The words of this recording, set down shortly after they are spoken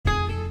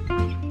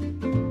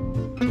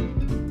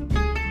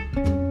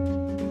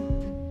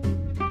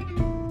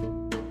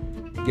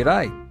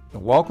G'day,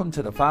 and welcome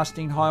to the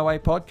Fasting Highway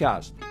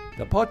podcast,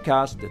 the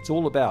podcast that's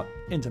all about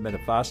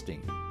intermittent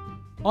fasting.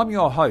 I'm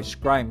your host,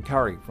 Graham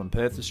Curry from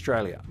Perth,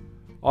 Australia.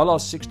 I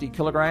lost 60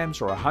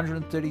 kilograms or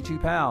 132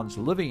 pounds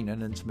living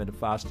an intermittent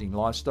fasting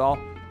lifestyle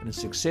and have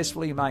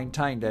successfully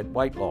maintained that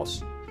weight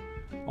loss.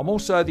 I'm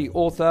also the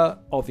author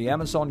of the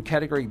Amazon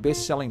category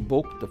best-selling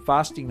book, The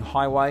Fasting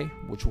Highway,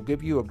 which will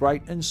give you a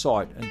great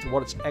insight into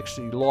what it's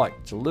actually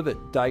like to live it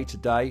day to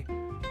day,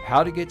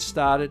 how to get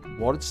started,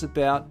 what it's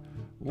about,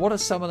 what are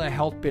some of the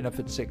health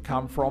benefits that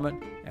come from it,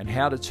 and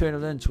how to turn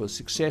it into a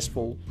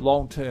successful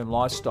long-term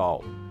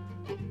lifestyle.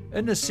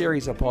 In this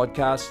series of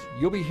podcasts,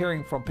 you'll be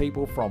hearing from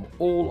people from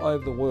all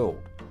over the world,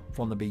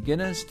 from the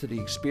beginners to the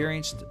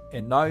experienced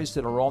and those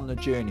that are on the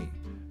journey.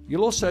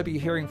 You'll also be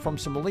hearing from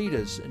some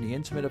leaders in the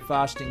intermittent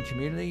fasting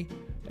community,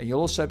 and you'll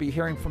also be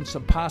hearing from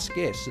some past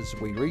guests as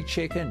we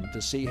recheck in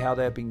to see how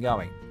they've been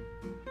going.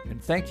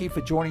 And thank you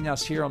for joining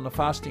us here on the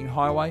Fasting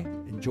Highway.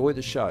 Enjoy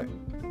the show.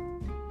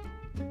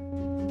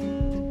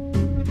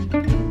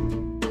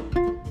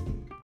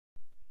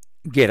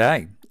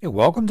 G'day, and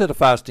welcome to the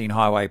Fasting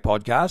Highway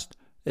podcast,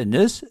 and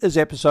this is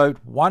episode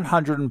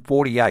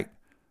 148.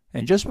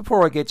 And just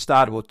before I get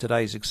started with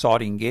today's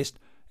exciting guest,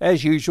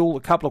 as usual,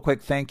 a couple of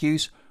quick thank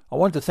yous. I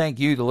want to thank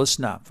you, the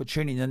listener, for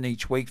tuning in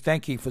each week.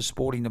 Thank you for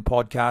supporting the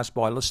podcast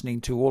by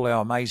listening to all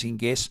our amazing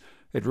guests.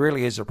 It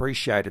really is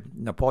appreciated,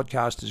 and the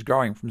podcast is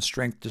growing from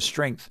strength to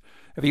strength.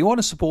 If you want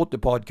to support the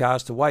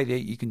podcast, the way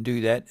that you can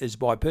do that is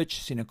by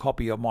purchasing a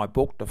copy of my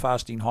book, The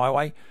Fasting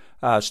Highway,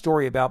 a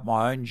story about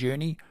my own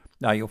journey.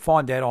 Now, you'll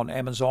find that on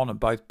Amazon in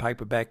both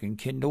paperback and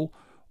Kindle,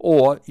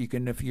 or you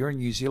can, if you're in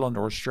New Zealand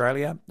or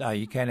Australia,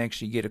 you can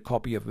actually get a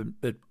copy of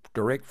it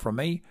direct from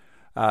me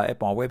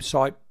at my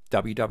website,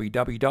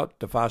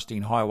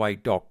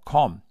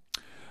 www.thefastinghighway.com.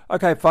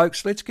 Okay,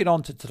 folks, let's get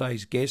on to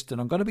today's guest,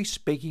 and I'm going to be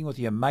speaking with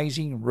the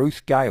amazing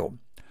Ruth Gale.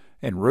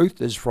 And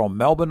Ruth is from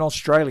Melbourne,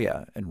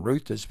 Australia, and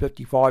Ruth is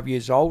 55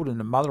 years old and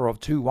the mother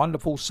of two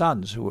wonderful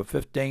sons who are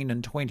 15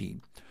 and 20.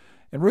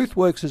 And Ruth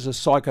works as a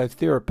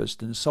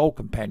psychotherapist and soul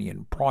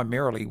companion,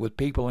 primarily with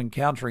people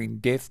encountering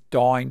death,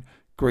 dying,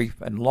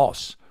 grief and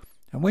loss.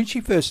 And when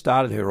she first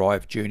started her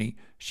IF journey,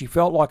 she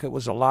felt like it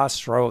was the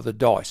last throw of the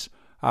dice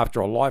after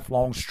a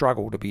lifelong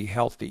struggle to be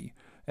healthy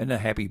in a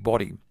happy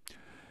body.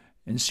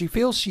 And she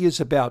feels she is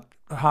about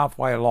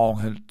halfway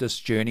along this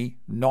journey,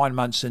 9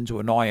 months into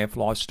an IF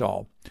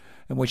lifestyle,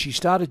 and when she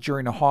started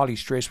during a highly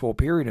stressful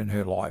period in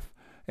her life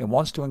and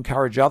wants to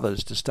encourage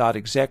others to start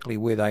exactly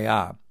where they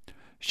are.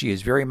 She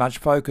is very much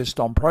focused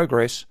on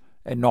progress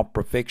and not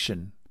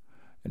perfection.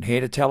 And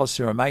here to tell us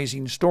her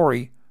amazing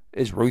story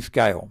is Ruth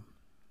Gale.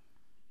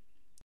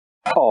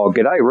 Oh,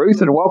 g'day Ruth,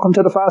 and welcome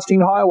to the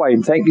Fasting Highway.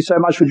 And thank you so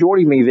much for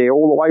joining me there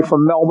all the way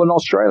from Melbourne,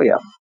 Australia.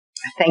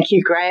 Thank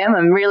you, Graham.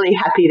 I'm really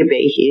happy to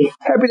be here.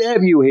 Happy to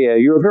have you here.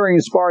 You're a very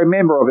inspiring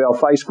member of our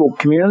Facebook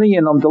community,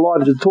 and I'm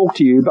delighted to talk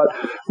to you. But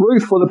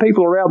Ruth, for the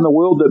people around the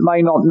world that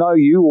may not know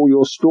you or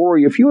your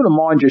story, if you wouldn't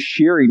mind just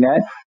sharing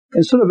that,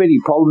 and sort of any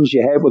problems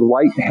you have with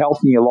weight and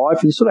health in your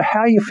life, and sort of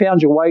how you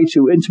found your way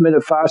to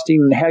intermittent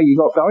fasting and how you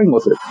got going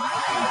with it.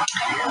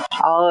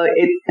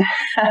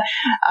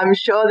 I'm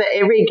sure that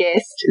every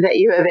guest that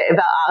you have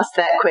ever asked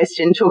that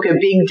question took a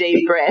big,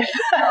 deep breath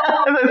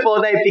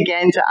before they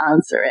began to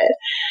answer it.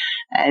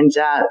 And,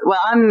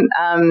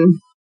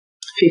 I'm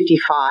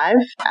 55.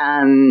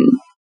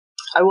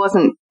 I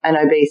wasn't an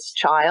obese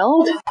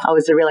child. I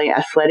was a really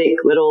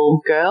athletic little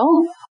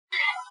girl.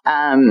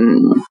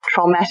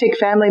 Traumatic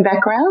family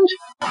background,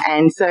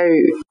 and so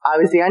I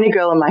was the only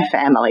girl in my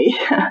family,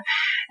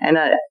 and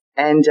I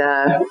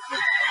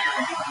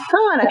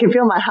can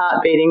feel my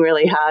heart beating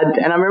really hard,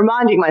 and I'm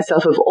reminding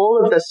myself of all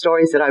of the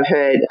stories that I've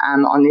heard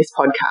on this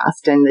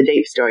podcast and the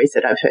deep stories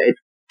that I've heard.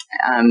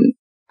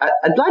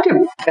 I'd like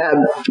to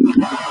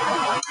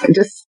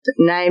just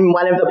name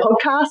one of the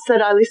podcasts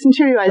that I listen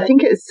to. I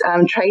think it's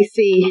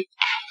Tracy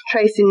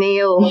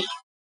Neal's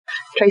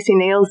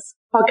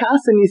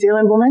podcast, The New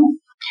Zealand Woman.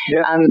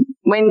 Yeah.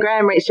 When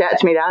Graham reached out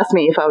to me to ask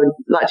me if I would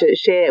like to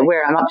share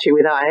where I'm up to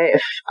with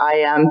IF,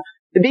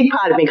 the big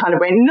part of me kind of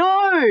went,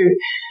 no,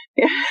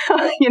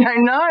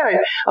 no. I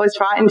was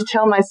frightened to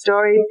tell my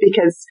story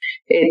because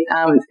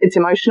it's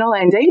emotional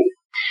and deep.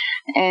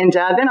 And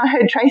then I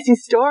heard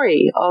Tracy's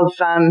story of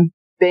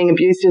being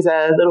abused as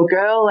a little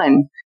girl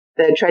and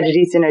the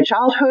tragedies in her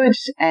childhood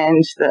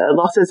and the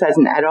losses as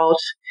an adult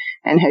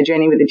and her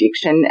journey with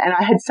addiction. And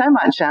I had so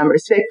much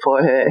respect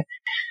for her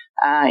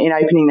in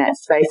opening that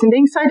space and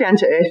being so down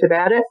to earth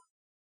about it.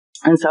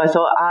 And so I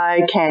thought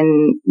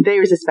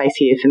there is a space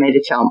here for me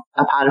to tell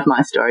a part of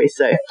my story.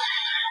 So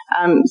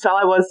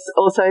I was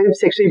also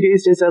sexually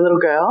abused as a little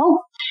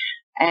girl,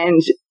 and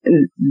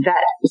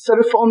that sort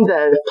of formed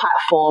the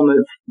platform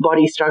of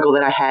body struggle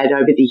that I had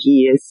over the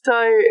years.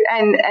 So,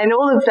 and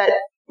all that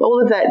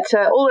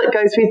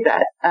goes with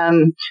that,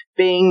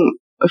 being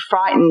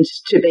frightened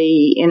to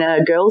be in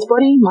a girl's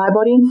body, my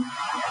body,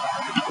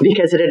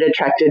 because it had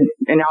attracted,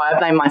 I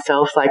blame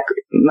myself like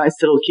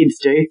most little kids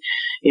do,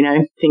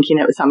 thinking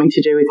it was something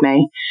to do with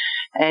me.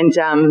 And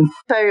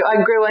so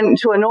I grew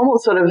into a normal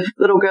sort of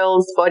little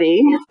girl's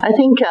body. I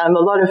think a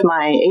lot of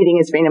my eating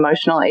has been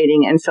emotional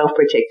eating and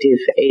self-protective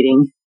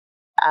eating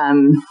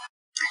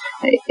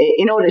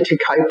in order to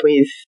cope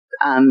with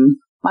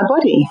my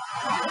body,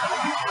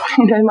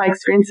 my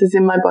experiences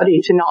in my body,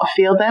 to not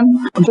feel them.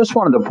 I just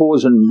wanted to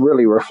pause and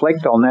really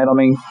reflect on that. I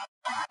mean,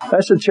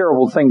 that's a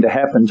terrible thing to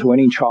happen to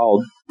any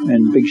child.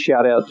 And big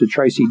shout out to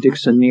Tracy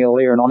Dixon, Neil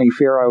Air and Oni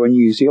Farrow in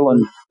New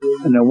Zealand.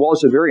 And it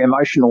was a very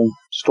emotional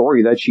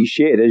story that she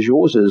shared, as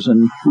yours is.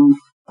 And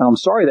I'm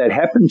sorry that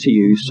happened to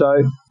you.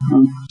 So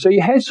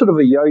you had sort of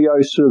a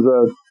yo-yo sort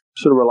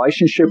of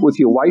relationship with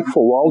your weight for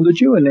a while, did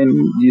you? And then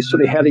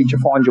how did you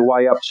find your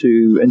way up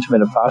to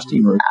intermittent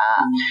fasting, Ruth?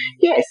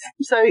 Yes.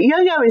 So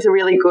yo-yo is a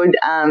really good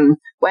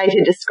way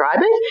to describe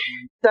it.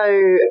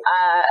 So,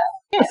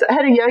 yes, I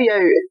had a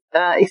yo-yo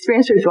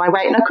experience with my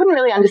weight, and I couldn't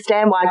really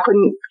understand why I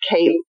couldn't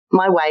keep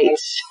my weight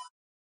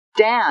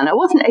down. I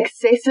wasn't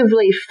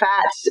excessively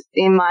fat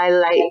in my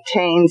late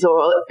teens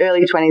or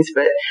early 20s,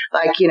 but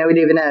we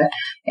live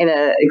in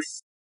a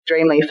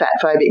extremely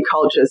fat-phobic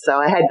culture, so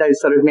I had those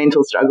sort of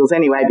mental struggles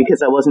anyway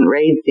because I wasn't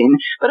reed thin.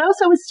 But I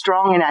also was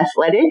strong and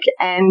athletic,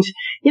 and,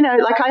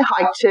 I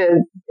hiked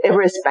to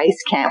Everest Base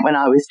Camp when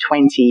I was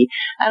 20,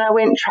 and I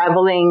went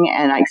travelling,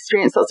 and I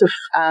experienced lots of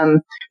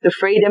the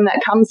freedom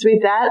that comes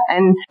with that,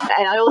 and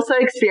I also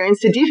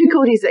experienced the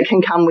difficulties that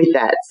can come with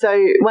that.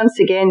 So once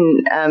again,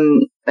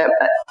 there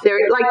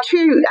are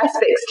two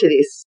aspects to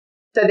this.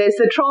 So there's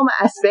the trauma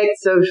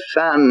aspects of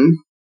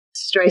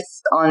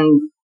stress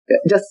on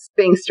just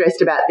being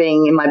stressed about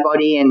being in my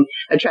body and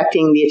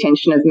attracting the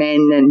attention of men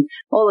and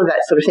all of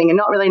that sort of thing, and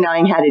not really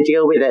knowing how to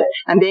deal with it,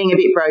 and being a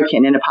bit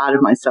broken in a part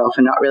of myself,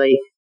 and not really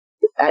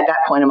at that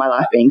point in my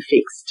life being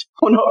fixed,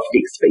 or not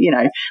fixed, but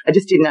I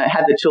just didn't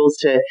have the tools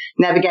to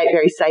navigate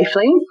very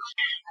safely,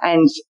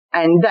 and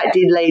that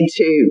did lead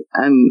to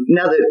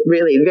another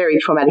really very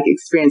traumatic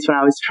experience when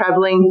I was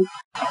traveling,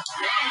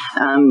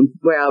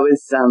 where I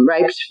was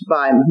raped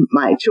by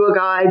my tour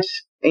guide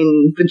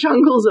in the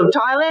jungles of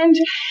Thailand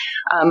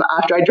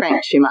after I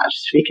drank too much,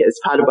 because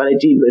part of what I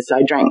did was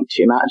I drank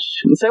too much.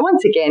 And so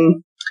once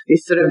again,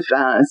 this sort of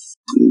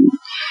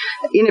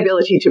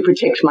inability to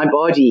protect my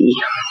body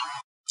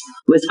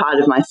was part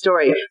of my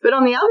story. But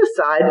on the other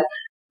side,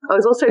 I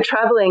was also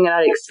traveling, and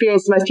I'd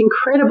experienced the most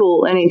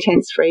incredible and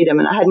intense freedom,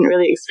 and I hadn't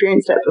really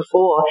experienced that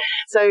before.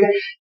 So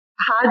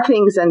hard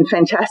things and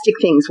fantastic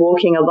things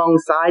walking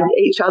alongside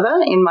each other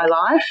in my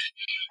life.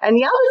 And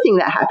the other thing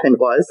that happened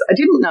was I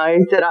didn't know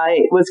that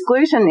I was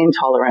gluten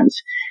intolerant.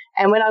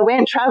 And when I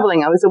went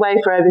traveling, I was away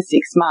for over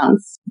 6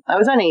 months. I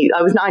was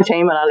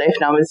 19 when I left,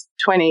 and I was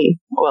 20.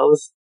 Well,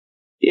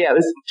 I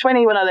was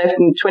 20 when I left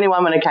and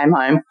 21 when I came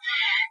home.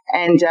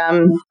 And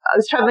I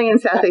was traveling in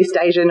Southeast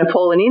Asia,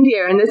 Nepal and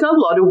India, and there's not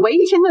a lot of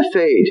wheat in the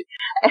food.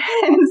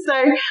 And so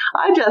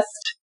I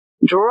just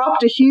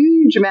dropped a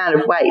huge amount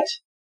of weight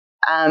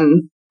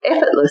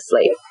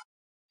effortlessly.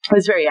 I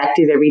was very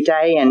active every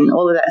day and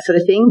all of that sort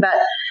of thing, but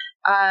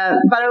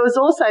I was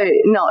also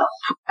not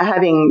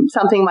having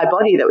something in my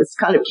body that was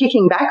kind of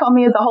kicking back on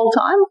me the whole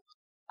time.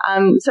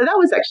 So that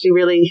was actually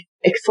really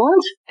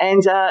excellent.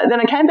 And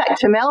then I came back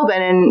to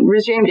Melbourne and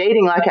resumed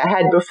eating like I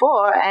had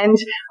before, and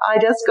I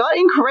just got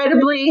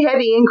incredibly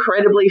heavy,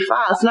 incredibly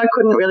fast, and I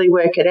couldn't really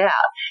work it out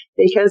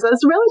because I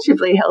was a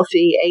relatively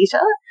healthy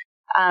eater.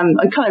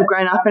 I'd kind of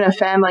grown up in a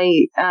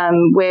family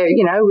where,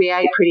 we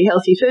ate pretty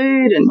healthy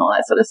food and all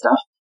that sort of stuff.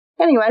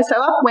 Anyway, so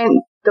up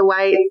went the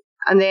weight,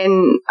 and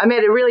then I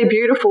met a really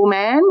beautiful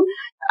man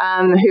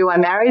who I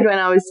married when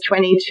I was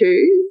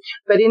 22.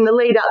 But in the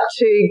lead up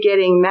to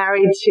getting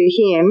married to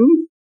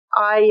him,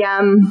 I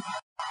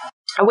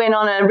went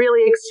on a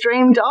really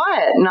extreme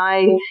diet, and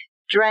I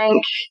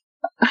drank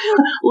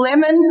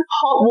lemon,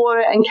 hot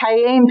water and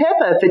cayenne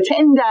pepper for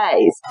 10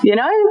 days,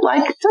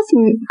 just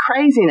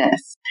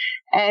craziness.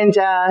 And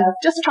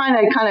just trying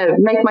to kind of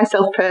make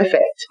myself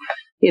perfect,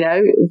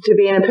 to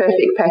be in a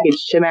perfect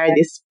package to marry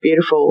this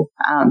beautiful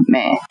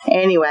man.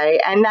 Anyway,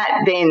 and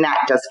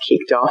that just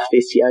kicked off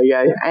this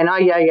yo-yo, and I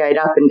yo-yoed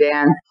up and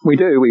down. We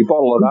do. We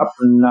bottle it up,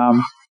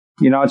 and,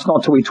 it's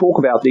not till we talk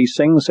about these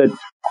things that,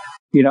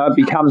 it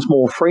becomes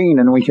more freeing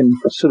and we can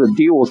sort of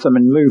deal with them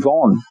and move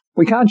on.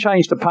 We can't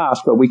change the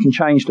past, but we can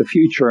change the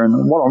future.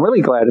 And what I'm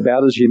really glad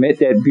about is you met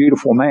that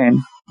beautiful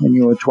man when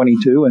you were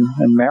 22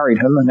 and married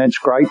him, and that's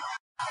great.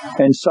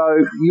 And so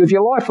with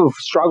your life of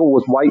struggle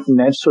with weight and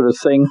that sort of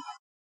thing,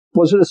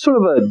 was it a sort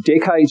of a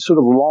decade sort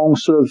of long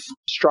sort of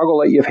struggle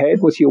that you've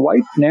had with your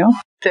weight now?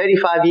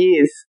 35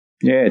 years.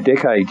 Yeah,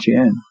 decades,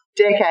 yeah.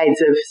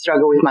 Decades of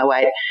struggle with my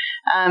weight.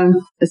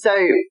 So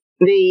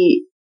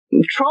the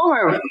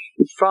trauma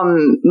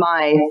from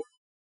my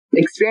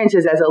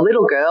experiences as a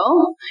little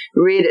girl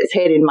reared its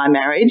head in my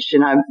marriage,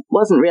 and I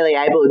wasn't really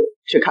able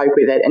to cope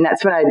with it. And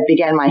that's when I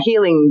began my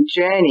healing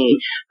journey.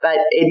 But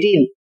it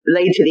did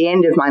lead to the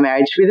end of my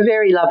marriage with a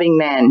very loving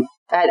man.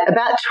 At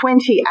about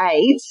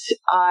 28,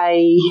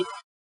 I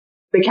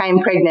became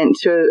pregnant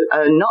to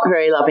a not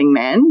very loving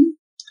man,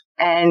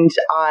 and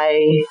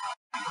I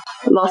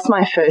lost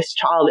my first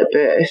child at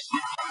birth,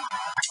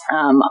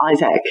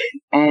 Isaac.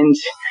 and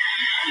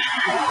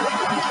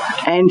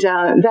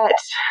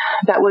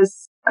that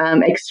was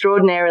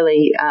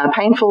extraordinarily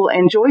painful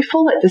and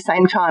joyful at the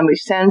same time,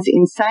 which sounds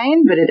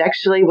insane, but it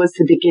actually was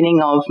the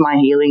beginning of my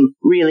healing,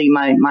 really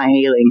my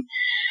healing.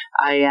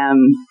 I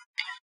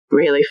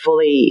really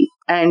fully,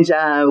 and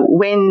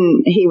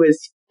when he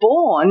was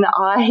born,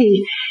 I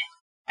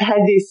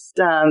had this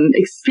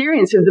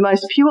experience of the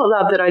most pure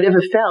love that I'd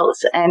ever felt,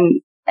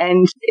 and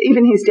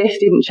even his death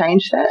didn't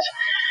change that.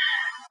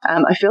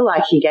 I feel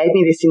like he gave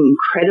me this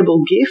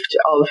incredible gift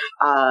of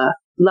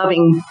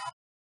loving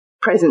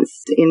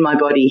presence in my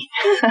body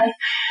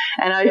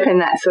and open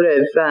that sort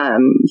of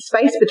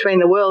space between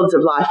the worlds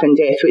of life and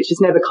death, which is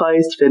never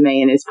closed for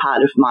me and is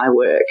part of my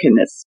work, and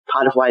that's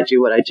part of why I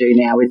do what I do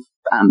now with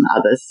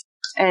others.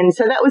 And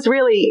so that was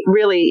really,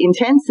 really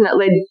intense, and it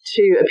led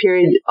to a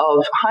period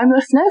of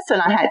homelessness,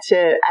 and I had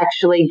to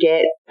actually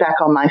get back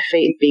on my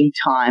feet big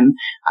time.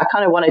 I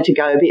kind of wanted to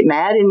go a bit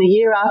mad in the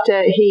year after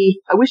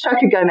I wished I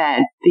could go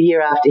mad the year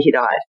after he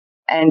died.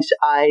 And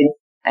I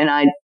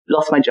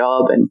lost my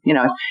job, and, you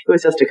know, it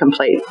was just a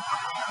complete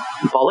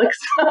bollocks.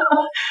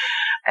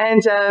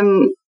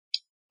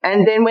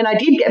 And then when I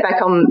did get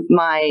back on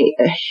my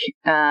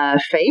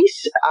feet,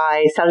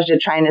 I started to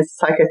train as a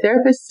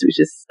psychotherapist, which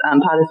is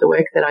part of the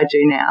work that I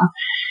do now.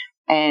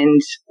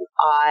 And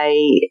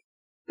I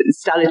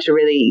started to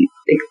really,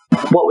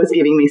 what was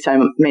giving me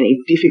so many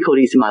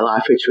difficulties in my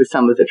life, which was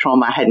some of the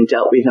trauma I hadn't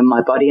dealt with in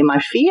my body and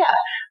my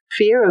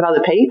fear of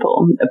other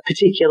people,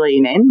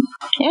 particularly men.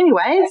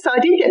 Anyway, so I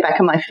did get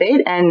back on my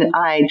feet, and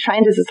I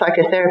trained as a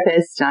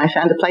psychotherapist, and I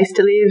found a place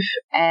to live,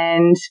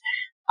 and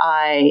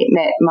I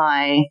met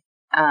my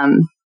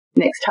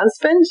next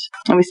husband,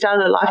 and we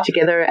started a life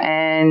together,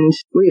 and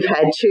we've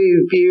had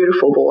two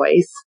beautiful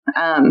boys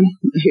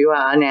who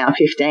are now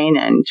 15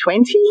 and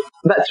 20.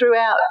 But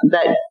throughout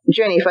that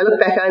journey, if I look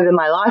back over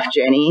my life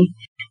journey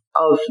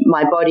of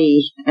my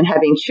body and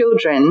having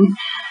children,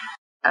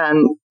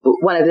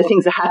 one of the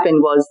things that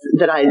happened was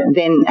that I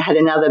then had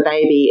another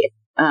baby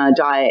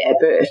die at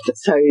birth.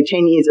 So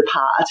 10 years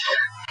apart,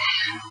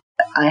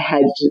 I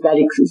had that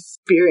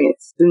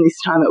experience, and this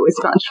time it was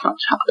much,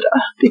 much harder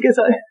because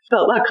I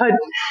felt like I'd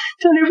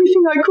done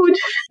everything I could.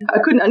 I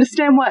couldn't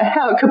understand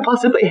how it could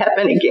possibly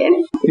happen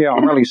again. Yeah,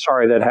 I'm really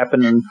sorry that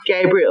happened. And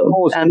Gabriel.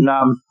 Pause and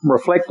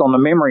reflect on the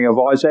memory of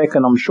Isaac,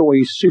 and I'm sure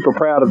he's super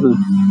proud of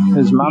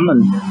his mum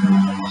and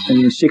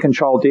your second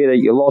child there that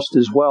you lost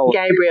as well.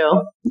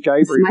 Gabriel.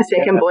 My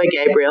second boy,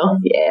 Gabriel.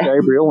 Yeah.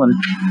 Gabriel, and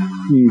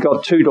you've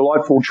got two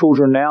delightful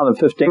children now, the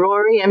 15.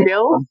 Rory and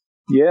Bill.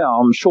 Yeah,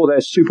 I'm sure they're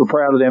super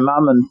proud of their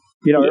mum and,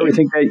 you know,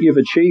 everything that you've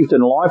achieved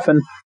in life.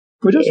 And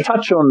we'll just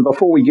touch on,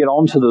 before we get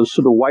on to the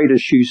sort of weight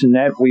issues and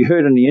that, we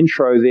heard in the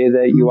intro there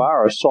that you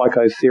are a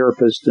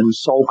psychotherapist and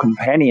soul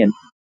companion,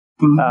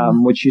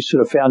 which you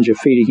sort of found your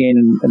feet again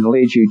and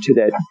led you to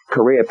that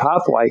career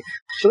pathway.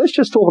 So let's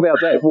just talk about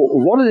that.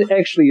 What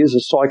actually is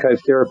a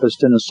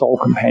psychotherapist and a soul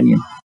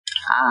companion?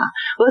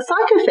 Well, a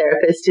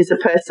psychotherapist is a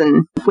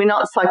person, we're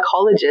not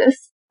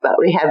psychologists, but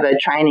we have a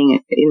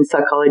training in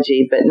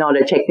psychology, but not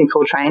a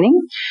technical training.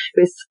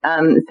 We're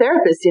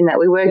therapists in that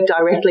we work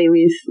directly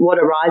with what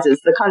arises.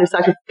 The kind of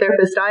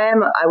psychotherapist I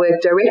am, I work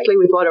directly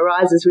with what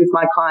arises with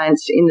my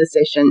clients in the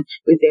session,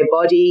 with their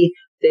body,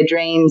 their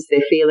dreams,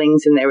 their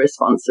feelings, and their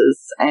responses.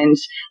 And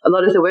a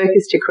lot of the work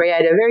is to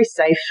create a very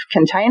safe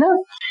container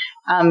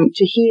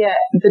to hear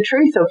the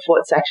truth of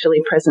what's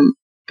actually present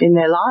in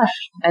their life,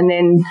 and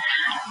then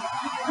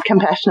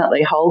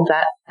compassionately hold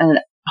that and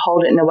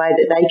hold it in a way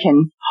that they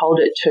can hold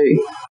it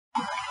too,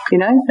 you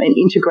know, and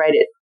integrate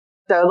it.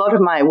 So a lot of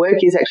my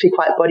work is actually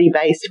quite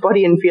body-based,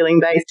 body and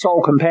feeling-based.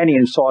 Soul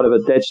companion side of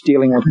it, that's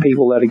dealing with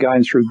people that are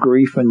going through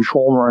grief and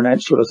trauma and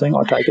that sort of thing,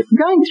 I take it.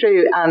 Going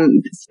through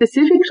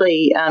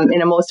specifically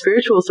in a more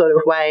spiritual sort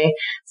of way.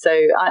 So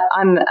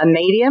I'm a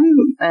medium,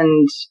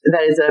 and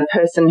that is a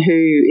person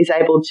who is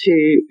able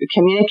to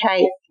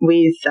communicate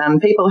with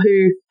people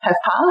who have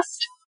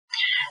passed.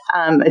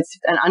 It's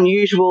an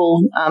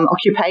unusual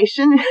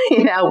occupation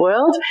in our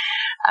world,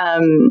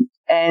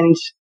 and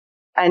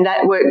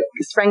that work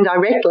sprang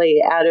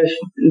directly out of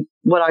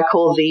what I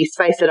call the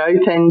space that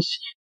opened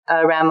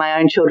around my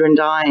own children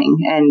dying,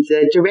 and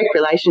the direct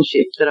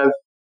relationship that I've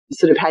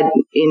sort of had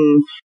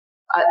in.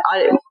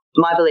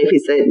 My belief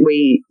is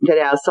that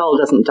our soul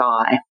doesn't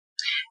die,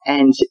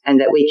 and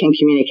that we can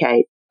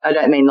communicate. I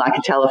don't mean like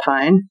a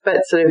telephone,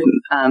 but sort of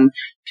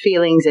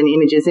feelings and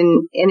images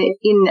in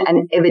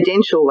an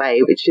evidential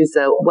way, which is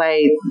a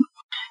way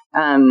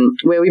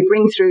where we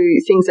bring through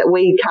things that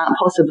we can't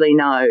possibly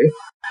know,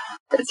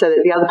 so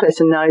that the other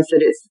person knows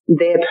that it's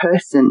their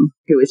person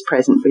who is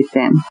present with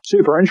them.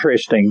 Super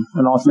interesting.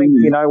 And I think,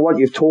 you know, what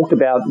you've talked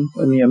about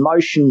and the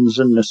emotions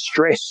and the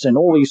stress and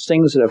all these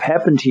things that have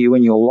happened to you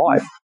in your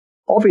life,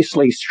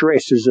 obviously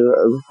stress is a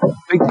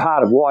big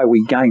part of why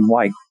we gain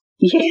weight.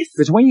 Yes.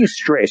 Because when you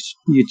stress,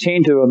 you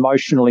tend to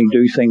emotionally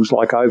do things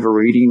like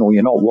overeating, or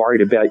you're not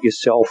worried about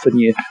yourself, and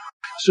you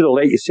sort of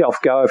let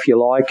yourself go, if you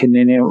like, and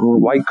then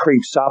weight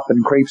creeps up,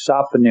 and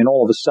then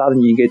all of a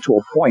sudden you get to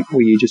a point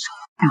where you just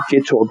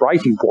get to a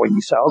breaking point.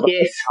 You say, I've got to do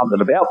Yes.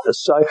 something about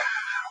this. So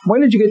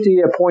when did you get to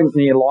your point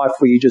in your life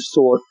where you just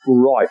thought,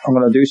 right, I'm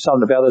going to do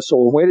something about this?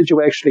 Or where did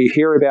you actually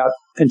hear about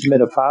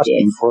intermittent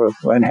fasting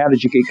and how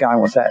did you get going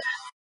with that?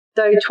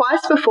 So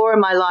twice before in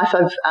my life,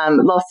 I've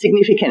lost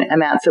significant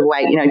amounts of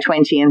weight,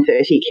 20 and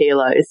 30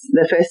 kilos.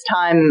 The first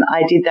time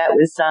I did that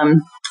was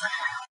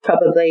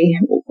probably,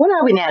 what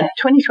are we now,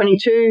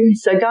 2022?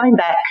 So going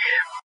back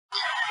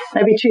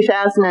maybe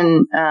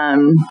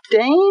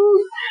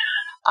 2015,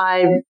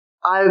 I've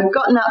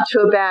gotten up to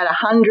about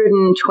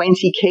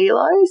 120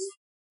 kilos.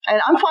 And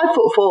I'm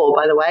 5'4",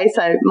 by the way,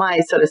 so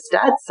my sort of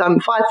stats, I'm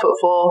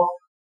 5'4",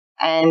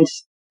 and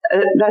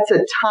that's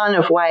a ton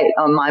of weight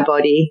on my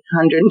body,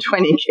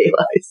 120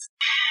 kilos.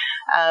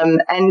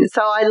 And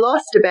so I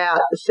lost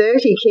about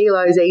 30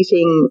 kilos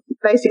eating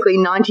basically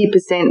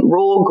 90%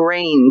 raw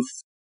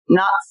greens,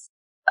 nuts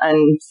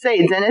and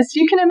seeds. And as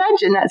you can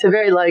imagine, that's a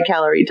very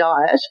low-calorie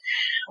diet.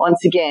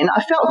 Once again,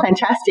 I felt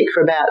fantastic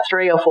for about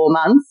 3 or 4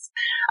 months.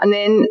 And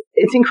then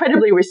it's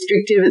incredibly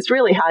restrictive. It's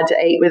really hard to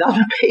eat with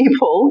other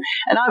people.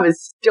 And I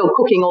was still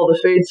cooking all the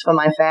foods for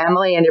my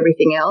family and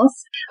everything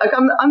else. Like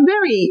I'm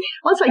very,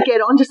 once I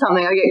get onto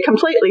something, I get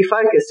completely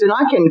focused and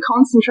I can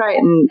concentrate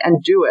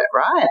and do it,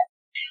 right?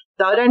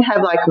 So I don't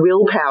have like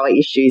willpower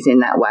issues in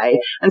that way.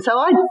 And so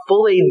I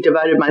fully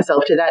devoted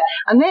myself to that.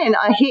 And then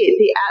I hit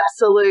the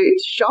absolute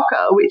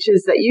shocker, which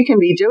is that you can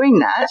be doing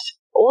that,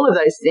 all of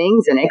those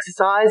things and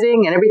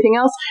exercising and everything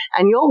else,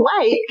 and your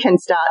weight can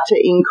start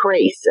to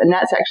increase. And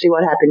that's actually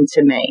what happened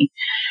to me.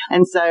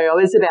 And so I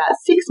was about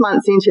 6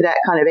 months into that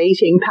kind of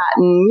eating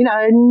pattern,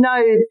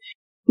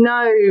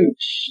 no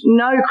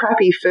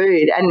crappy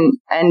food. And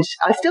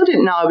I still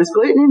didn't know I was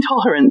gluten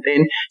intolerant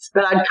then,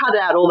 but I'd cut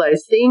out all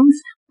those things.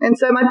 And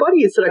so my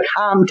body had sort of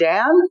calmed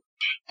down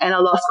and I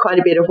lost quite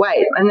a bit of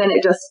weight. And then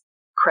it just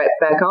crept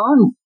back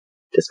on.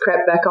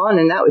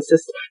 And that was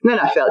just, and then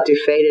I felt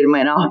defeated and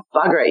went, oh,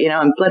 bugger it,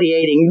 I'm bloody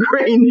eating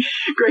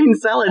green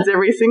salads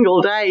every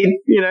single day,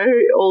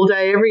 all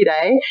day, every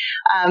day.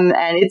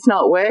 And it's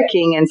not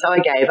working. And so I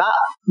gave up.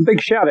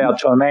 Big shout out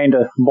to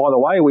Amanda, by the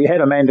way. We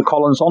had Amanda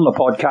Collins on the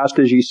podcast,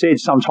 as you said,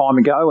 some time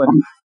ago.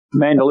 And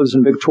Amanda lives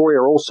in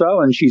Victoria also,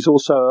 and she's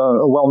also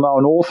a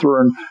well-known author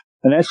and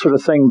that sort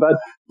of thing. But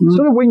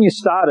sort of when you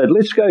started,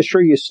 let's go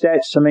through your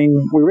stats. I mean,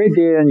 we read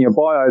there in your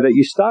bio that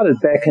you started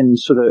back in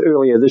sort of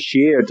earlier this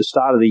year, at the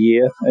start of the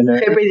year.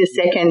 February the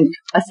 2nd,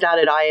 I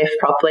started IF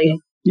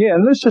properly. Yeah,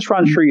 and let's just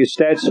run through your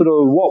stats. Sort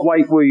of what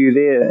weight were you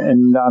there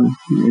and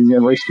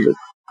the rest of it?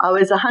 I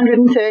was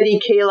 130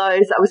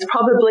 kilos. I was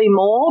probably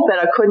more, but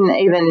I couldn't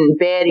even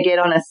bear to get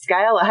on a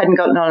scale. I hadn't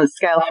gotten on a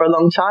scale for a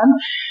long time.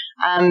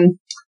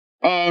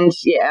 And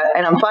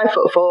I'm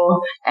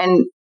 5'4",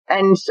 and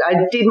I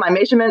did my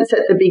measurements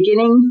at the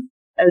beginning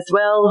as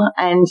well.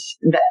 And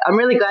I'm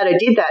really glad I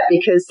did that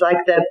because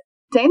like the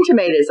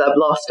centimetres I've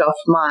lost off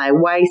my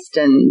waist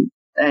and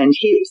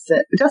hips,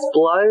 it just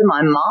blow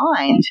my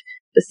mind,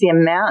 just the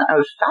amount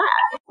of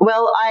fat.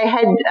 Well,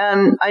 I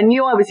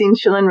knew I was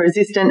insulin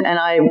resistant and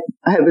I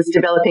was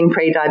developing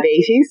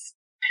pre-diabetes.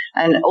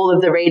 And all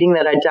of the reading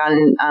that I'd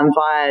done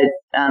via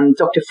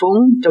Dr.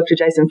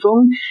 Jason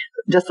Fung,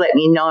 just let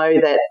me know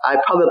that I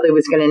probably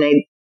was going to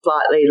need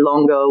slightly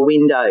longer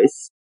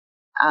windows.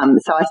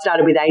 So I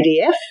started with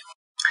ADF.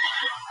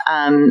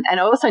 And I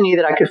also knew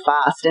that I could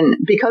fast. And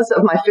because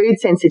of my food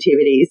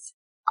sensitivities,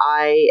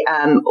 I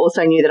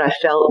also knew that I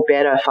felt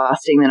better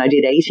fasting than I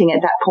did eating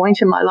at that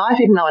point in my life,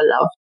 even though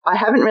I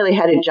haven't really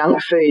had a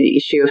junk food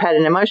issue. I've had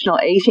an emotional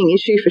eating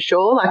issue for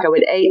sure. Like I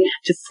would eat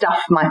to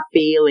stuff my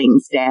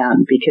feelings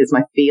down because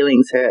my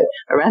feelings hurt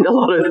around a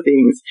lot of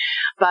things.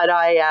 But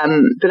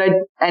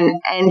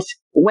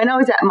when I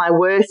was at my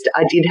worst,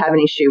 I did have an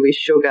issue with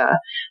sugar.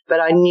 But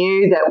I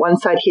knew that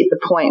once I'd hit the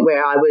point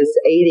where I was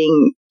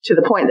eating to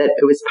the point that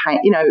it was pain,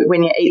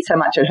 when you eat so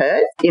much it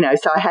hurts,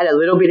 so I had a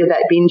little bit of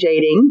that binge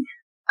eating.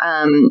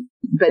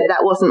 But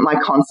that wasn't my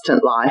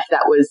constant life.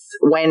 That was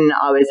when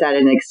I was at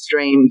an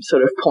extreme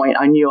sort of point.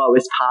 I knew I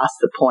was past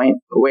the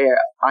point where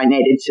I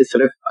needed to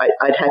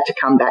I'd have to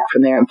come back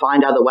from there and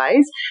find other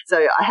ways. So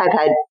I have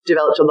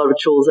developed a lot of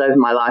tools over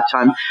my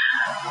lifetime.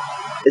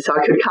 So I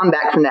could come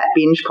back from that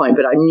binge point,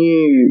 but I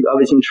knew I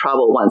was in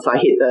trouble once I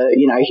hit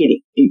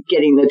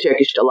getting the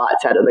Turkish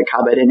delights out of the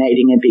cupboard and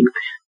eating a big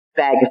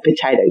bag of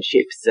potato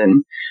chips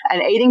and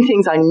eating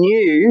things I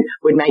knew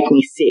would make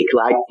me sick,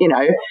 like,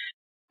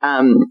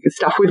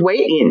 stuff with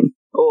wheat in,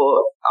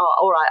 or, oh,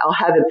 all right, I'll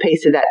have a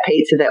piece of that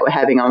pizza that we're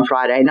having on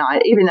Friday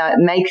night, even though it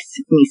makes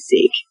me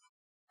sick.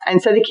 And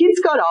so the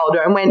kids got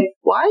older and went,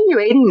 why are you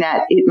eating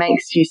that? It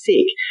makes you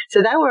sick.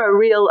 So they were a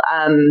real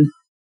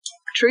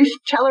truth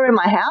teller in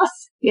my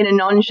house in a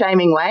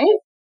non-shaming way.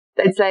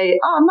 They'd say,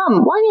 oh,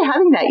 Mum, why are you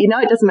having that?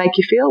 It doesn't make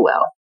you feel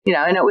well.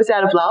 And it was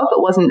out of love.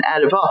 It wasn't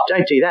out of, oh,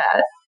 don't do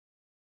that.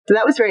 So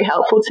that was very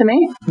helpful to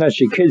me. That's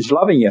your kids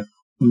loving you.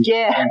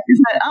 Yeah,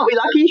 aren't we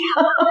lucky?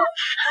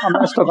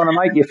 That's not going to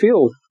make you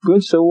feel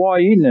good, so why are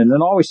you eating it?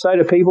 And I always say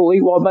to people,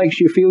 eat what makes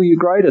you feel your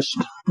greatest.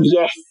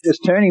 Yes. It's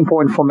a turning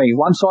point for me.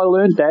 Once I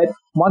learned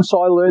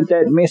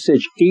that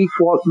message, eat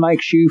what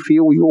makes you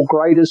feel your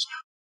greatest,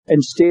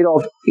 instead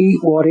of eat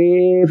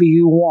whatever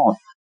you want.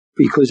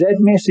 Because that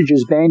message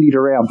is bandied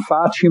around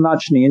far too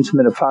much in the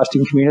intermittent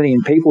fasting community,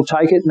 and people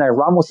take it and they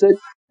run with it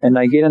and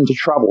they get into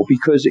trouble,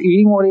 because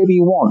eating whatever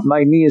you want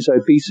made me as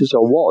obese as I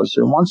was.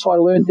 And once I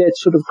learned that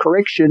sort of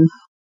correction,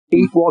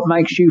 eat what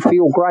makes you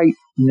feel great,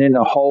 and then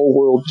the whole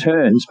world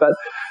turns. But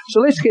so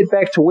let's get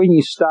back to when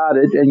you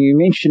started, and you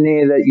mentioned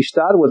there that you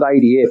started with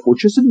ADF,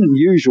 which isn't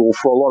unusual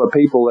for a lot of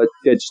people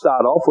that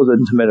start off with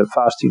intermittent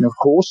fasting, of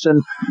course.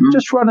 And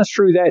just run us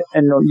through that.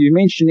 And you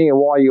mentioned there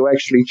why you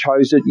actually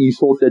chose it, and you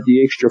thought that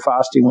the extra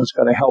fasting was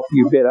going to help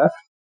you better.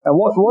 And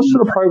what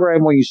sort of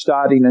program were you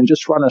starting? And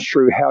just run us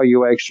through how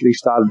you actually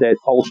started that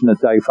alternate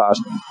day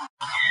fasting.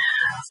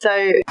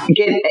 So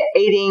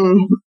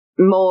eating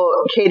more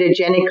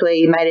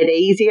ketogenically made it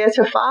easier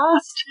to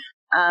fast.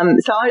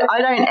 So I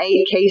don't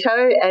eat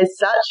keto as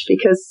such,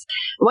 because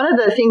one of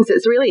the things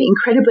that's really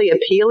incredibly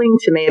appealing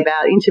to me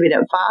about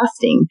intermittent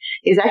fasting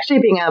is actually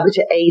being able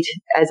to eat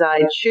as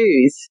I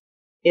choose.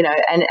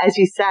 And as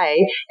you say,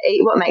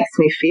 eat what makes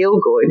me feel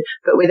good,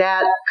 but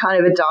without kind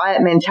of a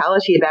diet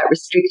mentality about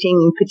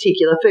restricting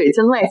particular foods,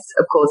 unless,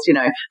 of course,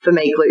 for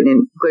me,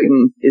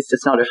 gluten is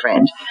just not a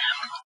friend.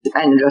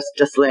 And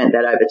just learned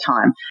that over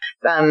time.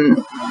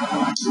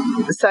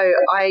 So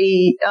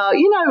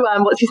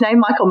what's his name?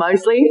 Michael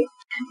Mosley.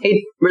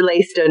 He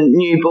released a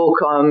new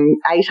book on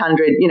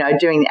 800,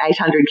 doing the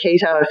 800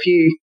 keto,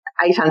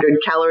 800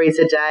 calories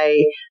a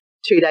day,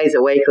 2 days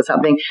a week or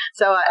something.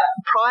 So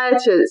prior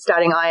to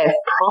starting IF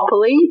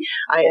properly,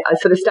 I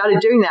sort of started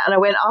doing that, and I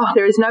went,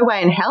 there is no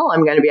way in hell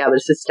I'm going to be able to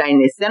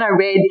sustain this. Then I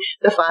read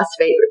the Fast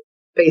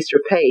Feast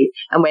Repeat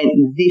and went,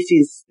 this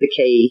is the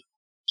key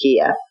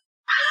here.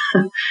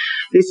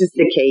 This is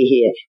the key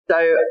here.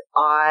 So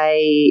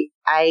I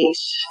ate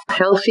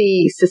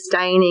healthy,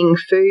 sustaining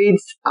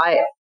foods.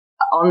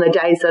 On the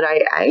days that I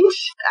ate,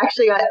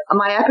 actually,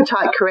 my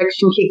appetite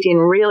correction kicked in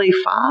really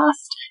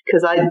fast,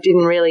 because I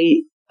didn't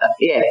really.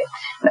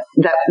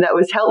 That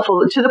was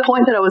helpful, to the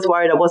point that I was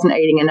worried I wasn't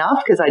eating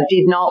enough, because I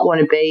did not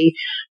want to be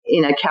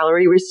in a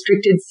calorie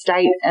restricted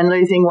state and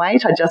losing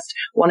weight. I just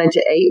wanted to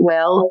eat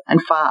well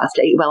and fast,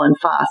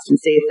 and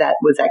see if that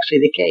was actually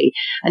the key.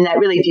 And that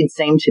really did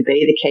seem to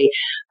be the key.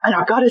 And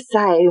I've got to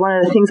say, one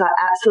of the things I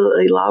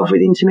absolutely love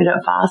with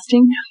intermittent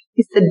fasting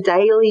is the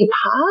daily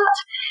part.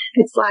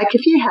 It's like,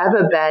 if you have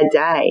a bad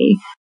day,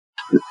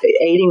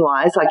 eating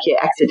wise, like you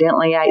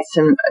accidentally ate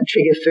some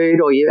trigger food,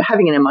 or you're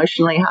having an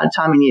emotionally hard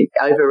time and you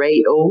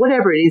overeat, or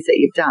whatever it is that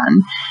you've done,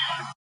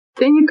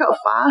 then you've got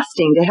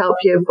fasting to help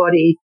your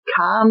body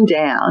calm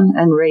down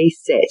and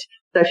reset.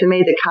 So for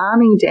me, the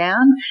calming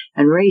down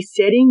and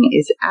resetting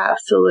is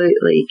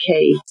absolutely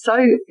key. So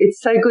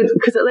it's so good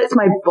because it lets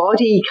my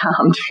body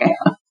calm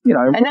down.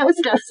 And that was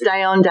just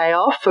day on, day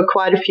off for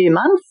quite a few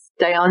months,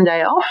 day on,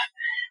 day off.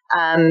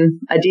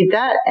 I did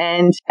that,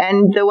 and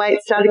the weight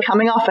started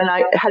coming off, and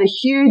I had a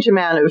huge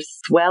amount of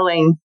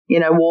swelling,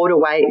 water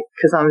weight,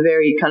 because I'm a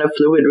very kind of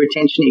fluid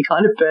retention-y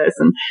kind of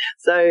person.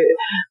 So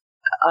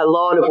a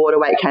lot of water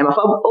weight came off.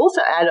 I've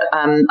also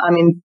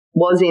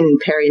was in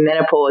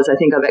perimenopause. I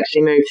think I've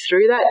actually moved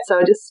through that.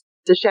 So just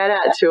to shout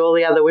out to all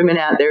the other women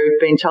out there who've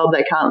been told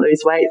they can't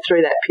lose weight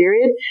through that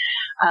period.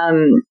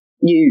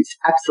 You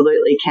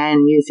absolutely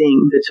can,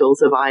 using the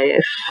tools of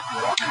IF.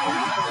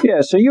 Yeah,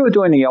 so you were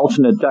doing the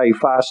alternate day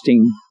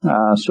fasting,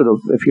 sort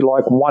of, if you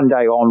like, 1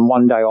 day on,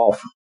 1 day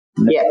off.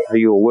 Yeah,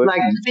 you were working.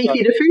 Like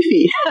Fifi to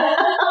Fufi.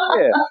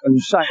 Yeah, and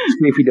same as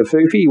Fifi to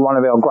Fufi, one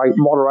of our great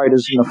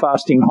moderators in the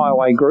Fasting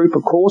Highway group,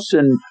 of course,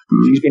 and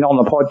she's been on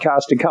the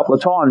podcast a couple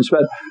of times.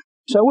 But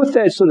so with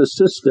that sort of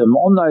system,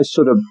 on those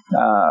sort of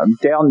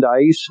down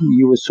days,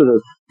 you were sort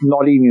of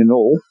not eating at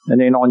all,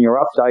 and then on your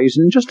up days,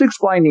 and just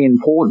explain the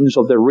importance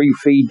of the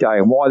refeed day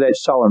and why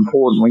that's so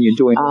important when you're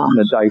doing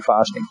alternate day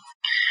fasting.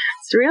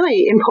 It's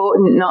really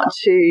important not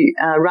to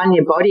run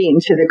your body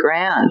into the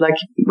ground. Like,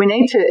 we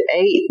need to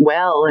eat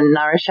well and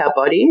nourish our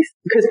bodies,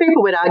 because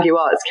people would argue,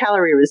 it's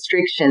calorie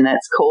restriction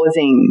that's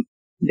causing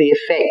the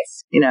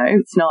effects.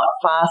 It's not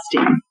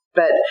fasting.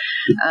 But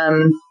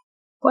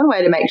one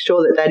way to make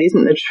sure that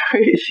isn't the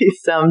truth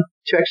is to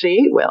actually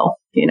eat well.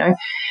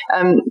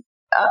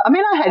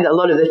 I had a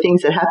lot of the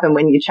things that happen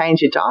when you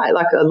change your diet.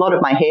 Like, a lot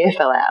of my hair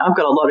fell out. I've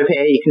got a lot of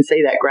hair, you can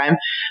see that, Graham.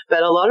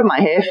 But a lot of my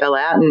hair fell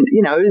out, and,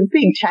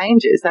 big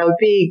changes. They were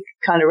big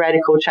kind of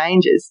radical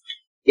changes.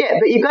 Yeah,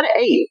 but you've got to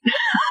eat.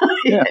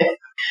 Yeah.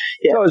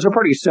 So it was a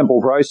pretty simple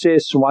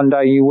process. One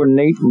day you wouldn't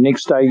eat, the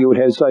next day you would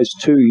have those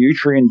 2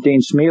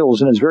 nutrient-dense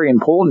meals. And it's very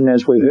important,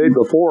 as we've heard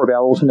before,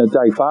 about alternate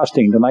day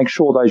fasting, to make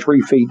sure those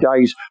refeed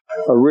days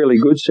are really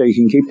good so you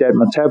can keep that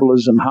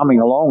metabolism humming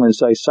along, as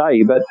they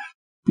say. But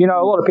a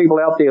lot of people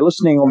out there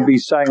listening will be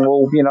saying,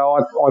 well,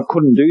 I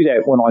couldn't do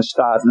that when I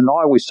started. And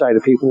I always say to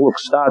people, look,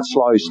 start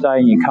slow, stay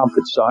in your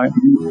comfort zone.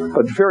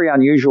 But very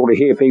unusual to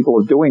hear people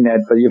are doing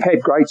that. But you've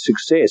had great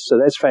success, so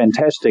that's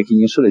fantastic.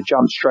 And you sort of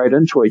jumped straight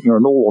into it. You're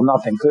an all or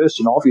nothing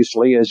person,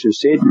 obviously, as you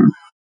said.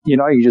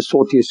 You just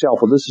thought to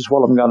yourself, well, this is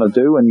what I'm going to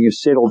do. And you've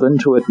settled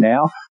into it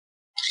now.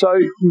 So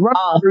you run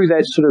through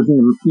that sort of,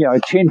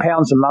 10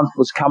 pounds a month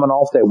was coming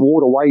off, that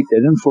water weight,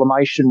 that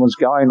inflammation was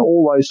going,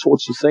 all those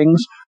sorts of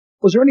things.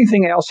 Was there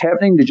anything else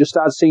happening? Did you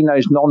start seeing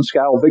those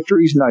non-scale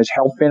victories and those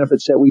health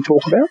benefits that we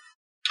talk about?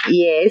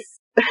 Yes.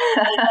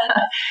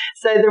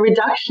 So the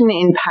reduction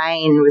in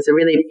pain was a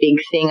really big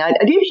thing. I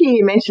did hear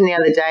you mention the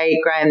other day,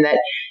 Graham, that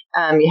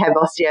you have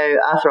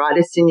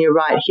osteoarthritis in your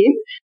right hip.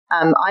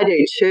 I do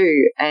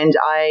too, and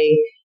I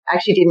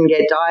actually didn't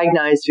get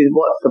diagnosed with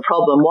what the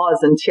problem was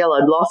until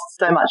I'd lost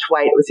so much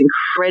weight. It was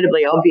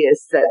incredibly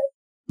obvious that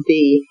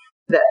the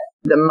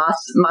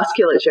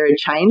musculature had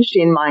changed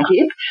in my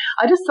hip.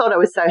 I just thought I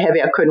was so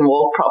heavy I couldn't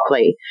walk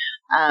properly.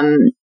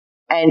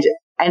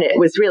 And it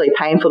was really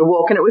painful to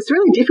walk, and it was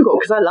really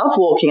difficult because I love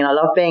walking and I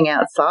love being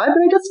outside,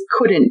 but I just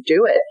couldn't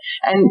do it.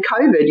 And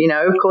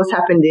COVID, of course,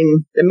 happened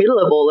in the middle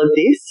of all of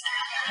this,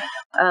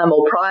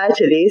 or prior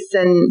to this.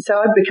 And so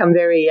I'd become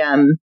very, I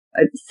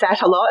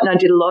sat a lot, and I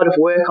did a lot of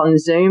work on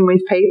Zoom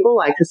with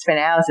people. I could spend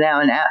hours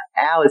and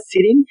hours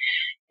sitting.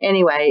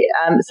 Anyway,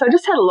 so I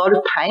just had a lot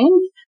of pain.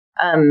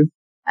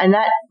 And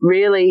that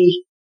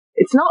really,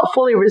 it's not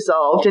fully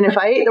resolved. And if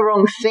I eat the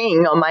wrong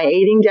thing on my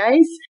eating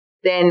days,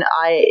 then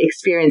I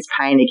experience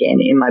pain again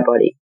in my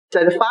body.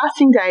 So the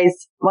fasting days,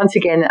 once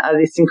again, are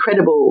this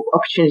incredible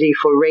opportunity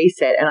for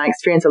reset, and I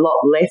experience a lot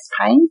less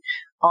pain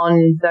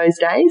on those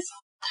days.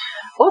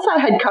 Also, I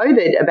had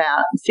COVID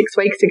about 6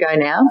 weeks ago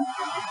now,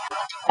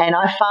 and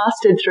I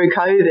fasted through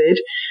COVID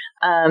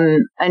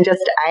and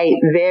just ate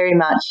very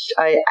much.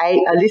 I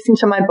listened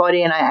to my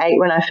body, and I ate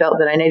when I felt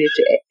that I needed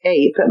to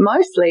eat, but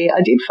mostly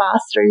I did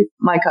fast through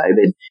my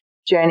COVID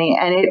journey,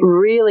 and it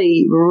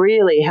really,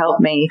 really helped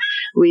me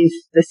with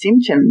the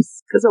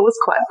symptoms, because I was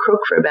quite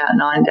crook for about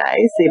 9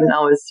 days, even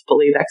though I was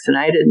fully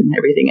vaccinated and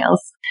everything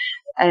else.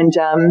 And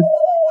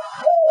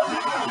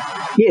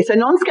so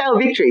non-scale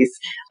victories.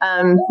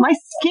 My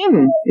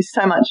skin is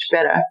so much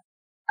better.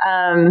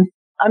 I'm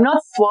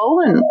not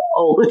swollen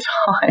all the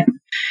time.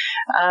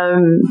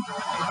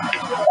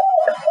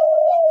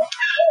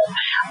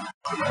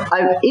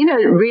 I'm in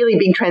a really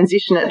big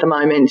transition at the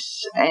moment,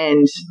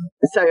 and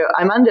so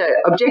I'm under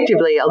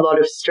objectively a lot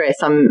of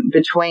stress. I'm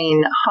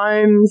between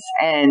homes,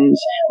 and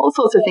all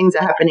sorts of things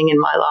are happening in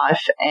my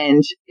life,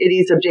 and it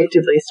is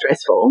objectively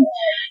stressful.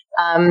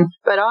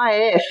 But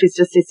IF is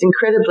just this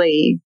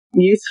incredibly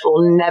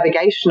useful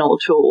navigational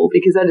tool,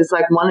 because that is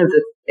like one of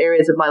the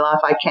areas of my life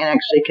I can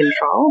actually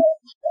control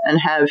and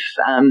have,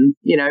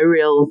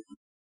 real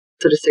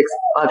sort of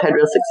I've had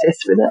real success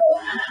with it.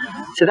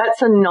 So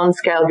that's a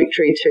non-scale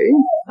victory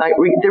too. Like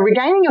the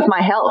regaining of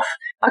my health.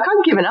 Like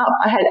I'd given up.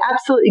 I had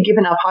absolutely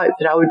given up hope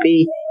that I would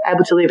be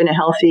able to live in a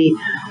healthy,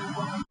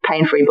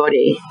 pain-free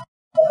body.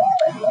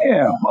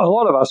 Yeah, a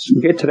lot of us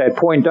get to that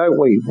point, don't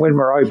we? When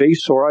we're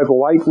obese or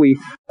overweight, we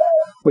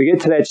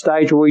get to that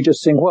stage where we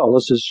just think, well,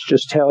 this is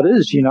just how it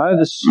is, you've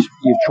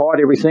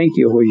tried everything,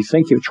 you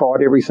think you've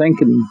tried everything,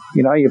 and,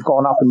 you've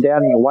gone up and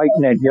down in your weight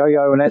and that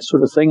yo-yo and that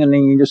sort of thing, and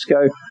then you just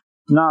go,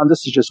 no,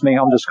 this is just me,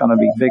 I'm just going to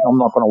be big, I'm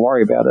not going to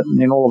worry about it. And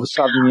then all of a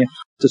sudden you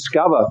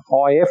discover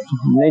IF,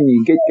 and then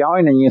you get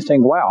going and you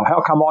think, wow,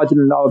 how come I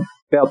didn't know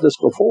about this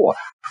before?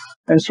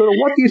 And sort of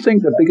what do you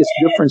think the biggest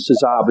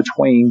differences are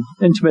between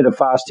intermittent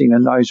fasting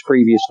and those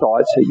previous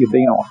diets that you've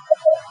been on?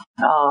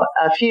 Oh,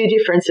 a few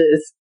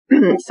differences.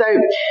 So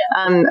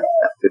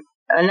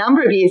a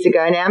number of years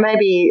ago now,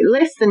 maybe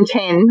less than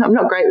 10, I'm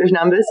not great with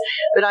numbers,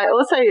 but I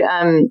also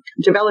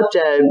developed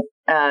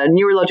a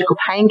neurological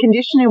pain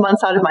condition in one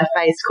side of my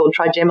face called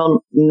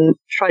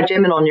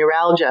trigeminal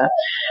neuralgia,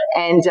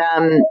 and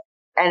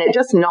it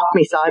just knocked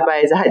me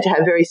sideways. I had to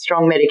have very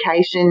strong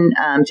medication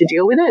to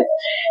deal with it,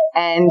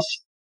 and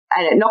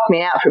it knocked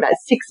me out for about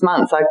 6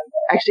 months. I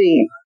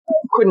actually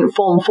couldn't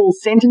form full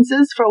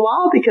sentences for a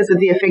while because of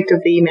the effect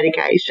of the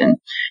medication.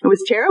 It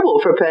was terrible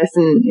for a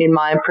person in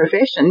my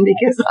profession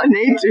because I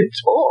need to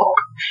talk.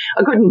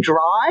 I couldn't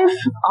drive.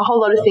 A whole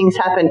lot of things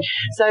happened.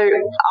 So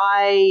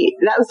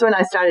that was when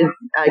I started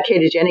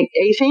ketogenic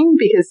eating,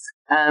 because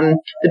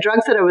the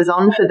drugs that I was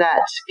on for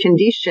that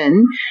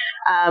condition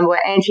were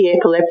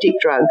anti-epileptic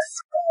drugs.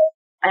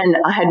 And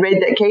I had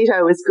read that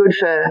keto was good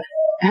for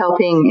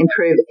helping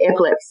improve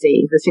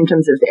epilepsy, the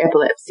symptoms of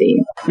epilepsy.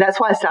 That's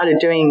why I started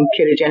doing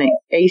ketogenic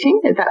eating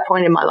at that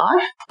point in my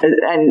life.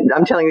 And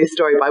I'm telling this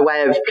story by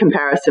way of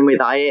comparison with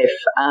IF,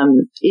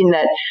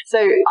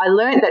 so I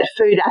learned that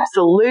food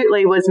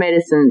absolutely was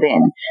medicine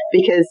then,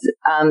 because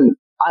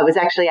I was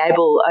actually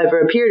able, over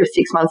a period of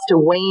 6 months, to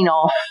wean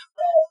off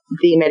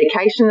the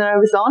medication that I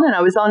was on, and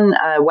I was on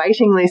a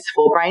waiting list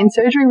for brain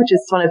surgery, which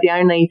is one of the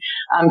only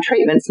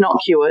treatments, not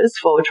cures,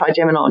 for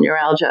trigeminal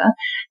neuralgia.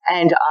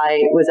 And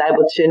I was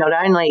able to not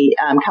only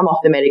come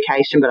off the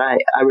medication, but I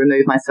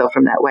removed myself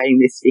from that waiting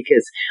list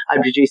because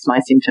I'd reduced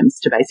my symptoms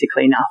to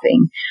basically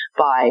nothing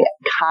by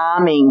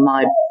calming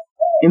my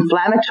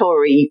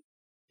inflammatory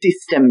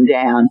system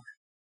down.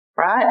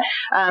 Right,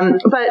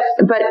 but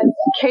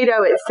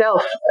keto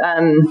itself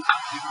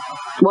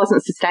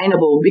wasn't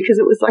sustainable, because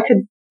it was like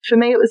for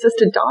me, it was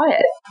just a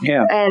diet.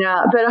 Yeah. And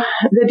but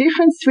the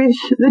difference with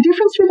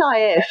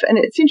IF, and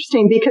it's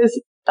interesting because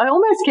I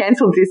almost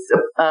cancelled this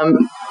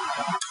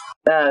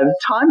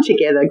time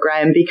together,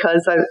 Graham,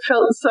 because I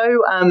felt so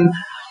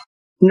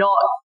not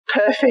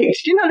perfect.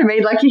 Do you know what I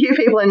mean? Like, you hear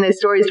people in their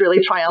stories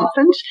really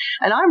triumphant,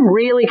 and I'm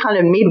really kind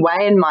of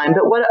midway in mine.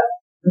 But what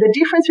the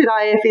difference with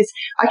IF is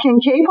I can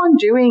keep on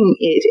doing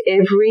it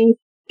every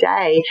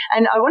day.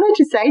 And I wanted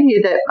to say to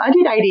you that I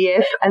did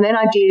ADF, and then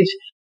I did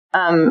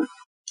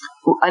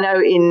I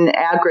know in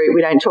our group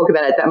we don't talk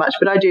about it that much,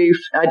 but I did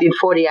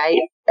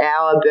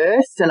 48-hour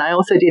bursts, and I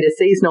also did a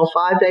seasonal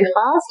 5-day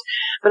fast.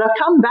 But I've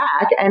come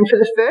back, and for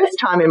the first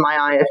time in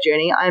my IF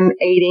journey, I'm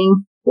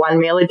eating 1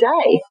 meal a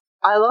day.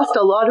 I lost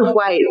a lot of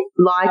weight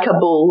like a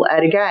bull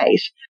at a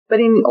gate.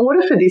 But in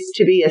order for this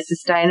to be a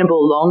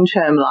sustainable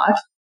long-term life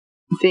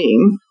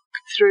thing,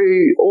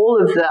 through all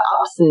of the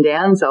ups and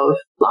downs of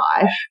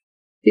life,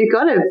 you've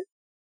got to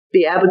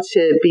be able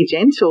to be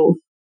gentle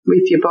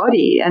with your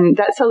body. And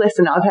that's a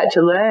lesson I've had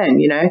to learn,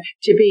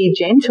 to be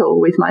gentle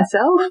with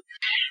myself.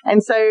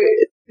 And so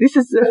this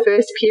is the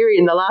first period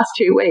in the last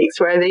 2 weeks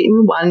where I've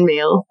eaten 1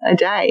 meal a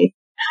day.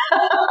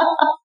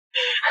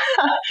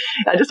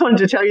 I just wanted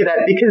to tell you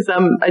that because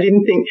I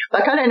didn't think,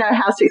 I don't know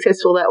how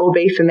successful that will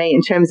be for me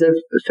in terms of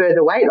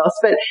further weight loss,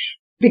 but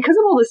because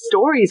of all the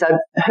stories I've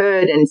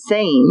heard and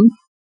seen,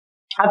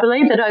 I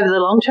believe that over the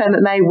long term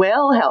it may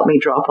well help me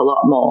drop a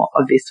lot more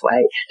of this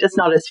weight, just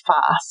not as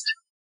fast,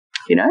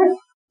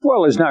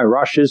 Well, there's no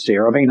rush, is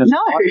there? I mean, it's a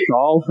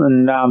lifestyle,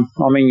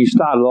 and you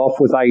started off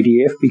with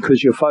ADF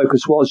because your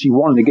focus was you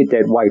wanted to get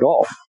that weight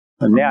off,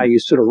 and now you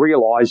sort of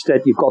realise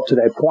that you've got to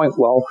that point,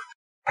 well,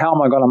 how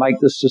am I going to make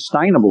this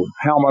sustainable?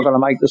 How am I going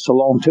to make this a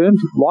long-term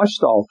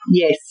lifestyle?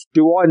 Yes.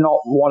 Do I not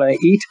want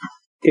to eat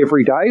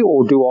every day,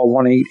 or do I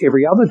want to eat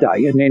every other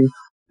day? And then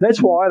that's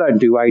why I don't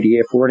do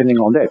ADF or anything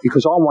like that,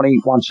 because I want to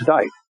eat once a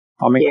day.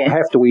 I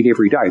have to eat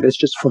every day. That's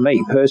just for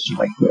me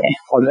personally.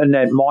 Yeah. In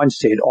that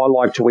mindset, I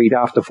like to eat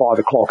after 5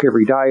 o'clock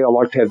every day. I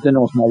like to have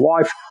dinner with my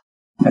wife,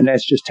 and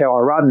that's just how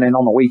I run. And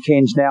on the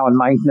weekends now in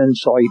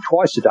maintenance, I eat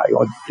twice a day.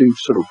 I do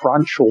sort of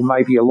brunch or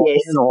maybe a lunch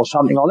dinner or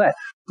something like that.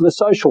 The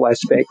social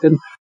aspect. And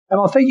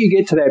I think you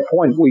get to that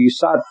point where you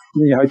start,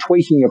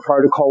 tweaking your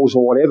protocols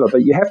or whatever,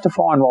 but you have to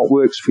find what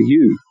works for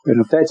you. And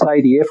if that's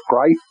ADF,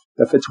 great.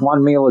 If it's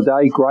 1 meal a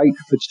day, great.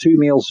 If it's 2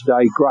 meals a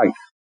day, great.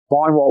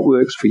 Find what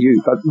works for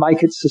you, but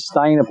make it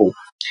sustainable.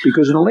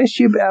 Because unless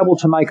you're able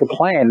to make a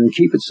plan and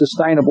keep it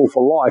sustainable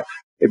for life,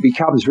 it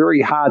becomes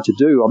very hard to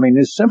do.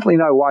 There's simply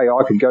no way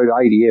I could go to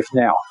ADF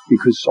now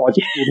because I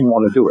just wouldn't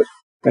want to do it.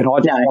 And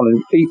I just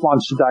want to eat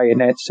once a day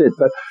and that's it.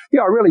 But,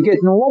 I really get,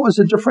 and what was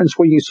the difference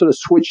when you sort of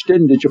switched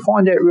in? Did you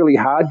find that really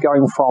hard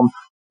going from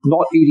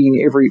not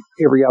eating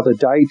every other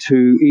day to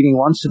eating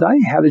once a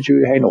day? How did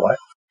you handle that?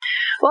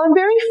 Well, I'm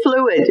very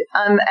fluid,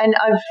 and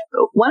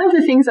one of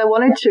the things I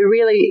wanted to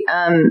really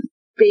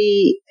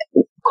be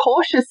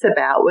cautious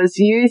about was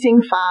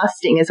using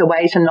fasting as a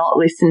way to not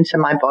listen to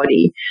my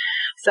body.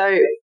 So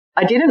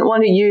I didn't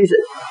want to use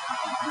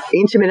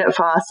intermittent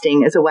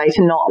fasting as a way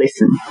to not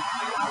listen.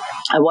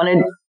 I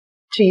wanted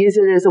to use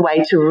it as a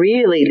way to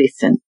really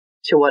listen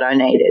to what I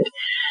needed.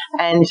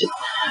 And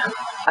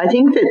I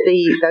think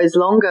that those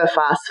longer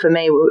fasts for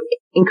me were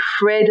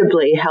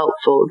incredibly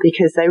helpful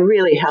because they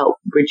really helped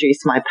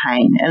reduce my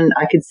pain. And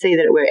I could see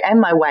that it worked. And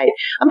my weight.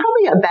 I'm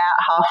probably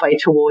about halfway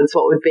towards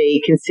what would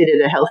be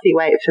considered a healthy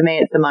weight for me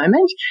at the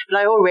moment, but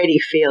I already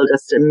feel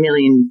just a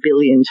million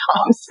billion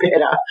times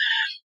better.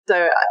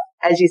 So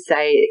as you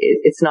say,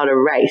 it's not a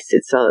race.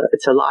 It's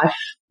a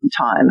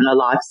lifetime and a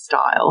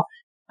lifestyle.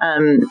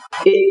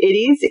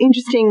 It is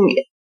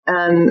interesting.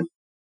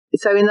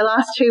 So in the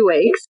last 2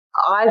 weeks,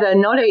 either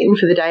not eaten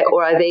for the day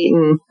or I've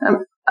eaten,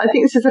 I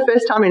think this is the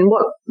first time in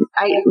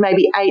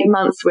maybe 8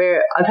 months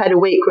where I've had a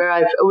week where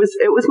it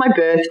was my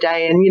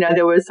birthday and,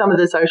 there were some of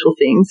the social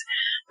things,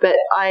 but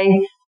I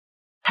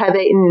have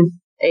eaten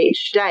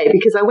each day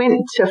because I went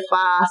to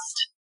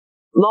fast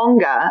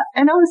longer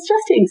and I was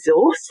just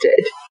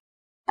exhausted.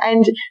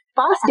 And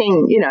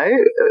fasting,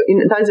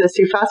 those of us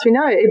who fast, we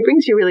know it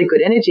brings you really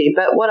good energy.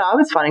 But what I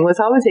was finding was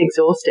I was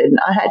exhausted and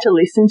I had to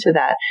listen to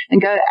that and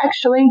go,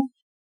 actually,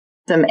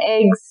 some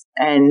eggs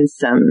and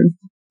some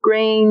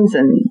greens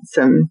and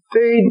some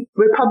food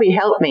would probably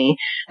help me.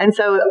 And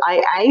so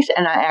I ate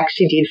and I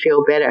actually did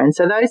feel better. And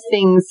so those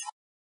things,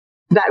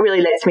 that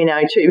really lets me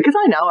know too, because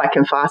I know I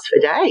can fast for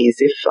days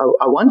if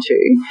I want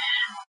to.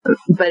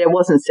 But it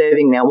wasn't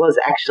serving me. I was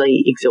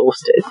actually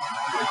exhausted.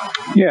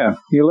 Yeah,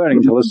 you're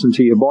learning to listen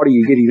to your body.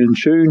 You're getting in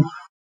tune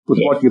with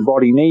what your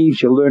body needs.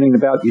 You're learning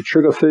about your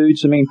trigger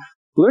foods.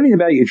 Learning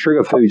about your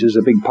trigger foods is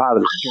a big part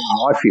of the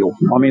journey, I feel.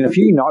 If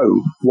you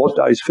know what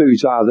those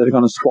foods are that are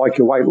going to spike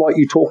your weight, like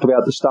you talked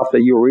about the stuff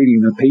that you were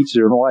eating, the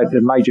pizza and all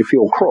that made you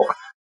feel crook.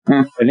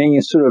 And then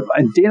you sort of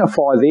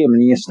identify them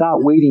and you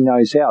start weeding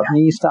those out and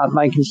then you start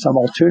making some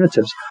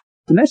alternatives.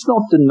 And that's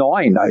not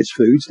denying those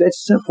foods.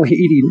 That's simply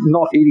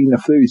not eating the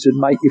foods that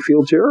make you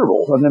feel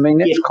terrible. And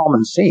that's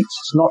common sense.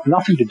 It's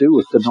nothing to do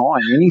with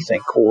denying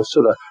anything or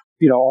sort of,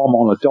 I'm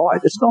on a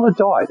diet. It's not a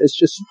diet. It's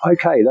just,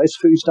 okay, those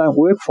foods don't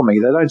work for me.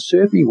 They don't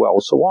serve me well.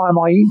 So why am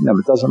I eating them?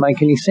 It doesn't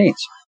make any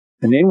sense.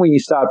 And then when you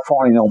start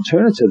finding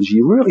alternatives,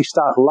 you really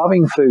start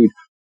loving food.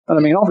 And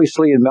I mean,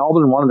 obviously in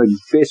Melbourne, one of the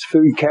best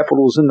food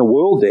capitals in the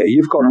world there,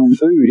 you've got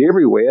food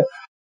everywhere.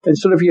 And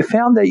sort of you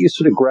found that you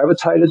sort of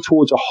gravitated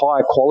towards a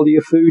higher quality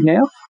of food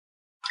now?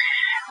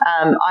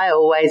 I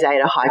always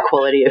ate a high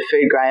quality of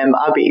food, Graham.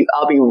 I'll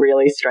be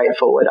really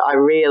straightforward. I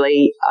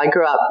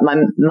grew up, my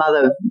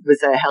mother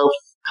was a health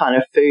kind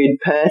of food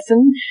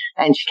person,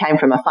 and she came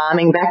from a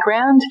farming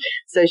background.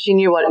 So she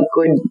knew what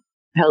good,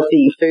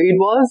 healthy food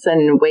was,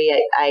 and we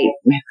ate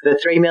the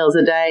 3 meals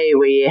a day.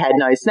 We had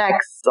no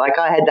snacks. Like,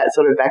 I had that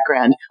sort of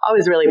background. I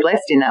was really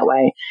blessed in that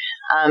way.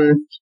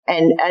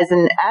 And as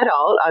an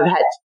adult,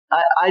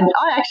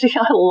 I actually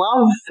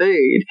love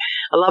food.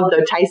 I love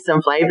the tastes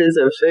and flavors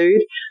of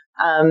food.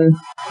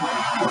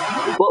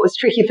 What was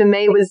tricky for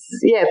me was,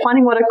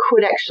 finding what I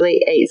could actually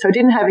eat. So I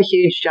didn't have a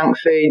huge junk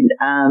food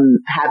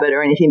habit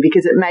or anything,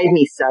 because it made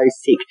me so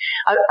sick.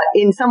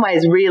 In some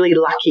ways, really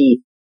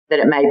lucky that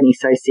it made me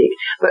so sick.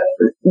 But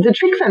the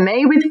trick for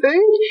me with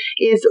food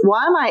is,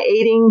 why am I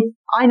eating?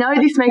 I know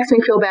this makes me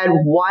feel bad.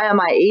 Why am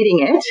I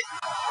eating it?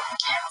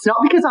 It's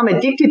not because I'm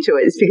addicted to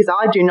it. It's because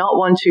I do not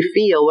want to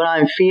feel what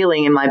I'm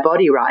feeling in my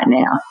body right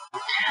now.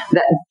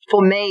 That,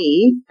 for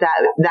me,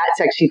 that's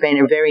actually been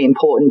a very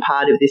important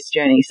part of this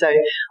journey. So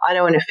I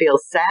don't want to feel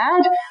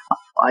sad.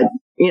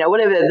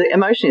 Whatever the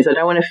emotion is, I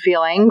don't want to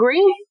feel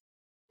angry.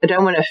 I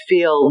don't want to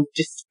feel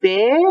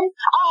despair.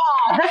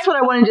 Oh, that's what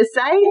I wanted to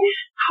say.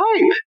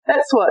 Hope.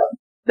 That's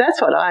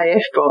what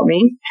IF brought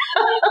me.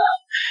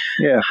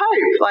 Yeah.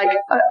 Hope. Like,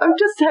 I've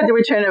just had the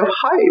return of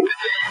hope.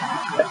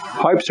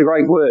 Hope's a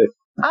great word.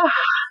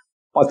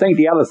 I think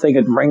the other thing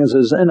it brings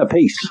is inner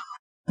peace.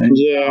 And,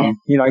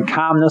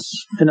 calmness,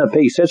 inner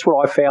peace. That's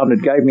what I found.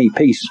 It gave me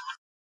peace.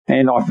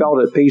 And I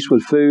felt at peace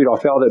with food. I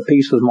felt at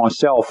peace with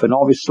myself. And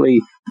obviously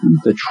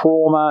the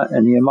trauma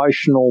and the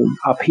emotional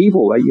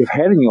upheaval that you've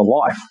had in your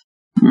life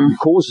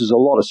causes a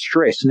lot of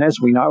stress. And as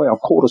we know, our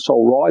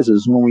cortisol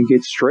rises when we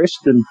get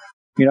stressed. And,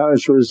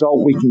 as a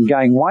result, we can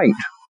gain weight.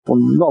 Well,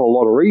 not a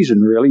lot of reason,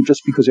 really,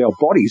 just because our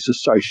bodies are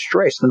so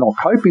stressed and not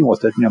coping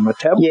with it. And our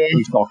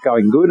metabolism's not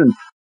going good. And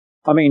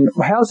I mean,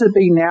 how's it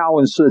been now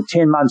in sort of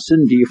 10 months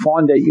in? Do you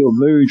find that your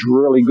mood's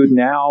really good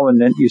now, and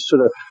that you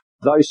sort of,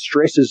 those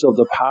stresses of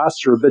the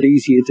past are a bit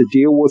easier to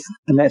deal with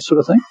and that sort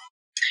of thing?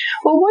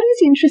 Well, what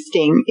is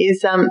interesting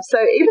is, so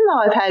even though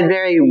I've had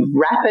very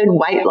rapid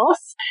weight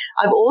loss,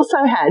 I've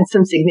also had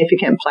some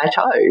significant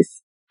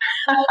plateaus.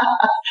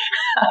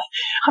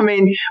 I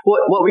mean,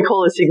 what we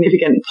call a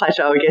significant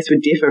plateau, I guess,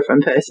 would differ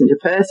from person to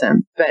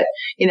person. But,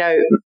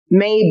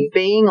 me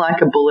being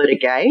like a bull at a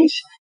gate,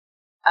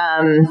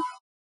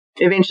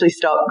 eventually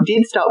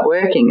did stop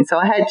working. So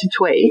I had to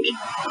tweak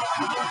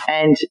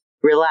and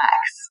relax.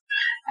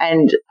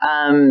 And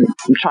I'm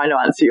trying to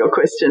answer your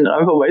question.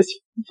 I've almost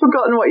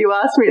forgotten what you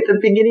asked me at the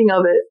beginning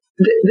of it.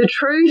 The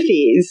truth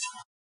is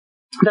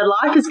that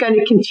life is going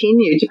to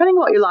continue, depending on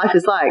what your life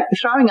is like,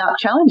 throwing up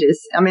challenges.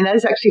 I mean, that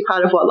is actually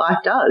part of what life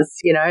does,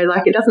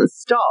 like, it doesn't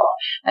stop.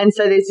 And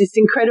so there's this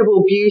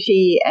incredible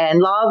beauty and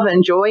love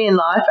and joy in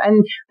life.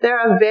 And there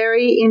are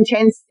very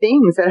intense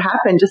things that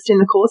happen just in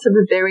the course of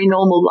a very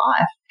normal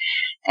life.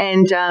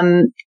 And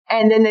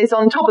then there's,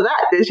 on top of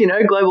that, there's,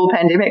 global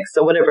pandemics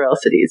or whatever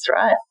else it is,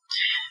 right?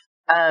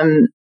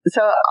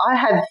 So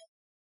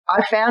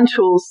I found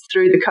tools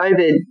through the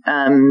COVID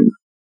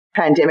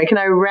pandemic, and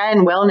I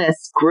ran wellness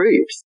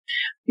groups,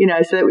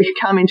 so that we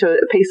could come into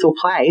a peaceful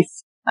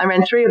place. I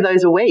ran 3 of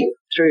those a week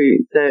through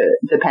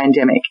the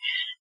pandemic,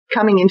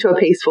 coming into a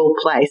peaceful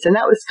place. And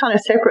that was kind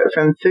of separate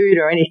from food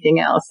or anything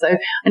else. So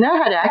I know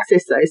how to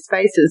access those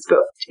spaces, but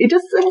it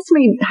just lets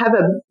me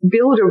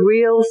build a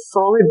real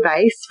solid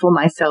base for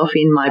myself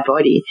in my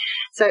body.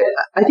 So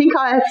I think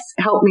IF's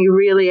helped me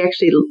really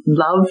actually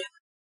love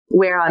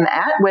where I'm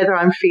at, whether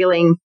I'm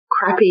feeling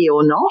crappy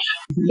or not.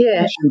 You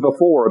mentioned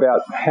before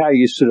about how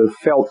you sort of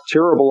felt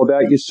terrible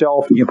about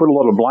yourself, and you put a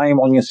lot of blame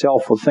on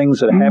yourself for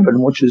things that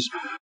happened, which is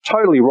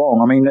totally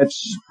wrong. I mean,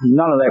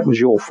 none of that was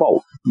your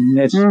fault. And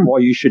that's why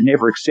you should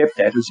never accept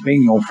that as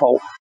being your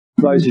fault.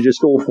 Those are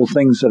just awful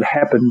things that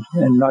happened,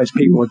 and those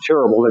people are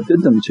terrible that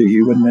did them to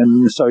you.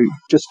 And so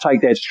just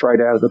take that straight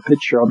out of the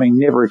picture. I mean,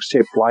 never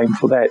accept blame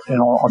for that.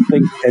 And I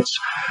think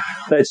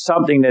that's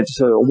something that's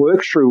a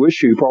work-through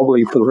issue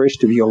probably for the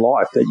rest of your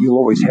life, that you'll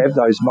always have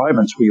those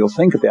moments where you'll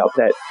think about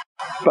that.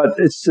 But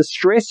it's the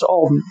stress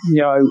of,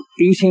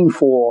 eating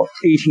for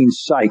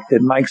eating's sake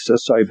that makes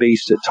us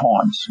obese at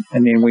times.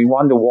 And then we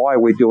wonder why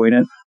we're doing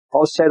it. I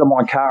was sat in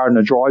my car in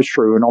the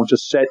drive-thru, and I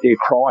just sat there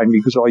crying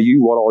because I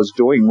knew what I was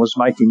doing was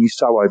making me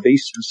so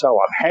obese and so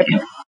unhappy.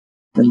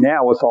 And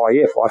now with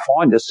IF, I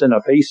find this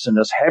inner peace and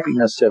this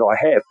happiness that I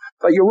have.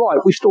 But you're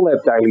right, we still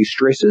have daily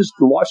stresses.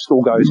 Life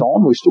still goes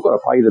on. We've still got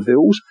to pay the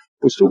bills.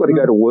 We've still got to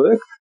go to work.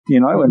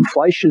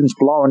 Inflation's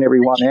blowing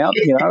everyone out.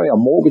 Our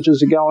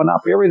mortgages are going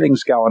up.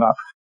 Everything's going up.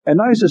 And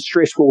those are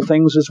stressful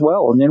things as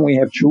well. And then we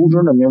have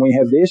children, and then we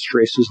have their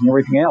stresses and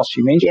everything else.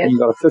 You mentioned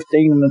you've got a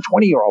 15 and a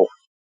 20-year-old.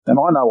 And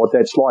I know what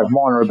that's like.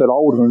 Mine are a bit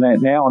older than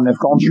that now, and they've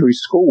gone through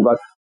school. But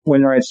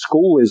when they're at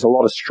school, there's a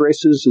lot of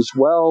stresses as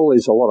well.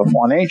 There's a lot of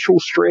financial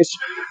stress.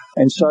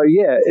 And so,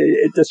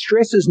 the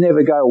stresses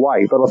never go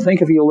away. But I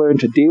think if you learn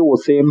to deal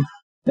with them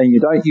and you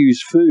don't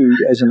use food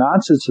as an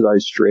answer to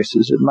those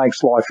stresses, it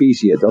makes life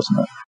easier, doesn't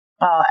it?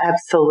 Oh,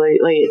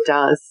 absolutely, it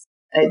does.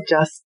 It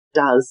just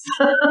does.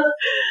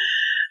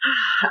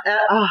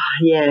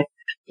 Yeah.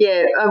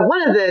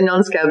 One of the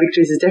non-scale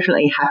victories is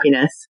definitely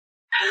happiness.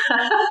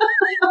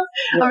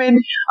 I mean,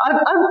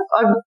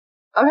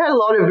 I've had a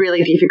lot of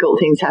really difficult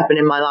things happen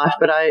in my life,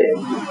 but I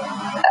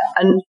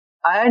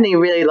only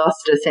really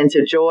lost a sense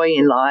of joy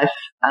in life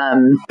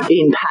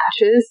in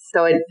patches.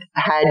 So I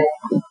had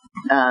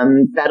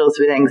battles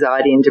with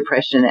anxiety and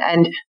depression,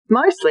 and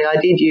mostly I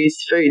did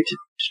use food to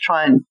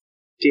try and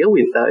deal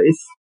with those,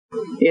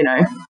 you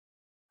know.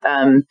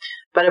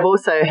 But I've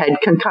also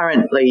had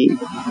concurrently,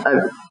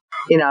 I've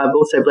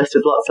also blessed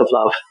with lots of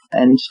love,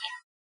 and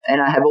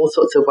I have all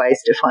sorts of ways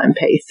to find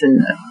peace. And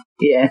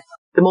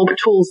the more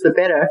tools, the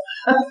better.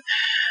 I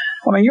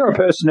mean, you're a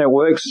person that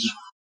works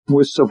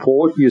with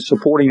support. You're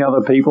supporting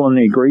other people in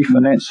their grief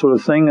and that sort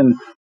of thing,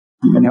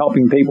 and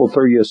helping people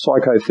through your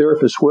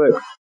psychotherapist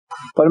work.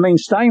 But I mean,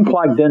 staying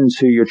plugged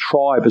into your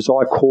tribe, as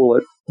I call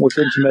it, with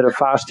intermittent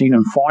fasting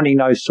and finding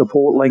those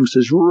support links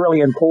is really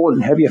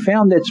important. Have you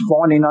found that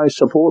finding those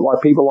support,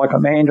 like people like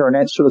Amanda and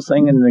that sort of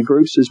thing in the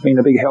groups, has been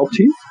a big help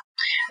to you?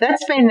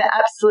 That's been the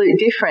absolute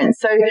difference.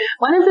 So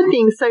one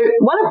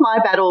of my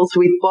battles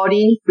with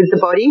the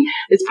body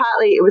is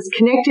partly, it was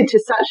connected to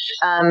such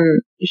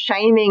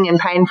shaming and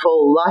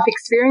painful life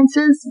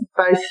experiences,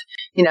 both,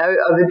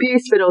 of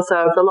abuse, but also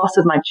of the loss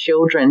of my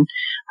children.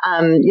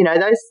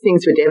 Those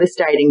things were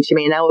devastating to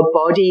me, and they were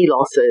body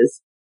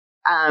losses.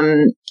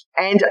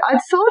 And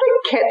I'd sort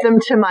of kept them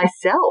to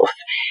myself.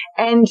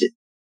 And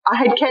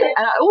I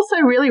also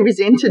really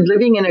resented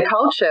living in a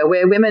culture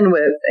where women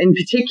were, in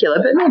particular,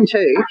 but men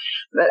too,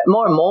 but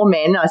more and more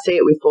men, I see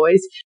it with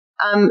boys,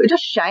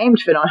 just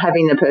shamed for not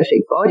having the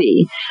perfect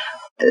body.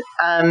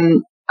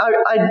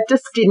 I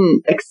just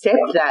didn't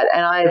accept that,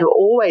 and I've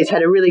always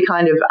had a really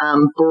kind of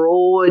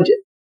broad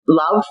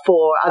love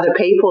for other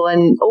people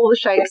and all the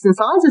shapes and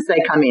sizes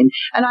they come in.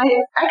 And I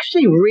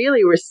actually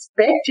really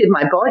respected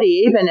my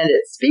body, even at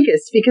its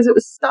biggest, because it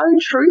was so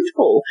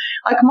truthful.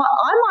 Like I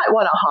might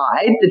want to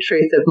hide the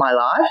truth of my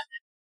life,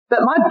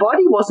 but my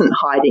body wasn't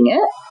hiding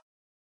it.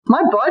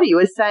 My body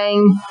was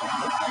saying,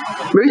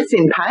 Ruth's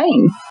in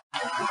pain,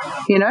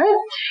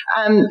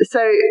 So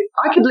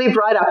I could live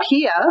right up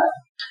here,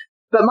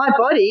 but my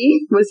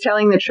body was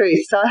telling the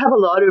truth. So I have a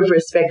lot of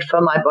respect for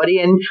my body,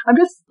 and I'm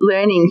just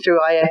learning through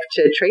IF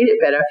to treat it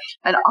better.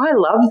 And I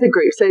love the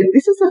group. So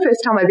this is the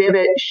first time I've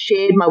ever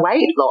shared my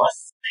weight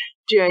loss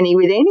journey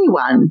with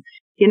anyone.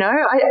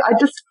 I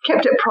just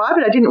kept it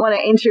private. I didn't want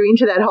to enter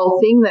into that whole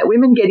thing that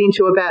women get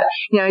into about,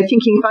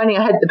 thinking if only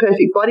I had the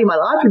perfect body, my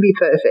life would be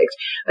perfect.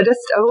 I've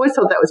always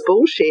thought that was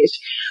bullshit,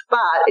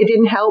 but it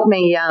didn't help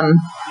me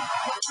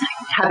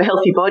have a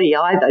healthy body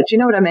either. Do you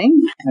know what I mean?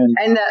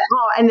 And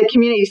the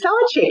community. So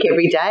I check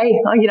every day.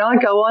 I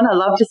go on. I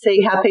love to see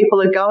how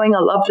people are going.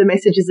 I love the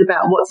messages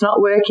about what's not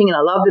working, and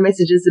I love the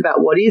messages about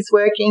what is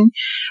working.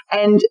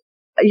 And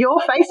your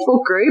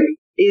Facebook group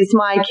is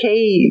my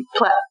key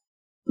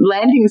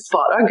landing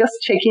spot. I just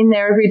check in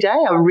there every day.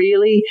 I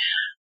really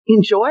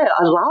enjoy it.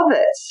 I love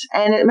it.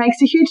 And it makes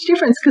a huge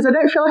difference because I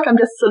don't feel like I'm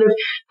just sort of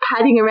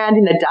padding around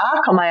in the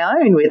dark on my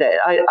own with it.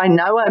 I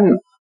know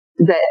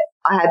that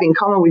I have in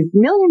common with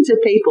millions of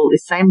people the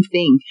same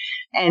thing.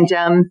 And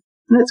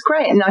that's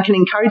great. And I can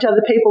encourage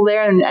other people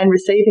there and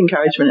receive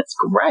encouragement. It's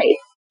great.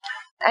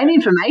 And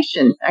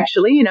information,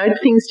 actually,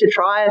 things to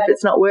try if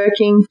it's not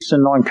working.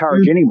 And I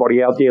encourage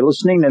anybody out there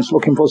listening that's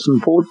looking for some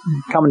support,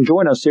 come and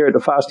join us there at the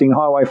Fasting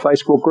Highway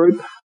Facebook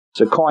group. It's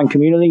a kind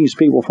community. There's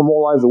people from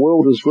all over the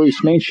world, as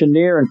Ruth mentioned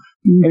there, and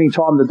any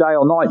time of the day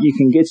or night you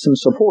can get some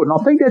support. And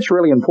I think that's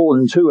really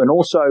important too. And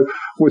also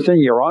within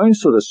your own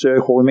sort of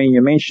circle. I mean,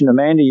 you mentioned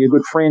Amanda, your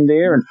good friend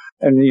there,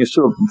 and your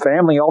sort of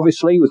family,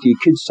 obviously, with your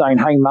kids saying,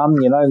 hey, Mum,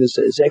 is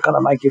that going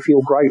to make you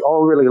feel great? I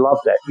really love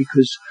that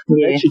because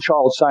that's your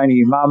child saying to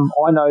you, Mum,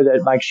 I know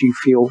that makes you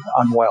feel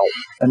unwell.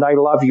 And they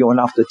love you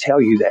enough to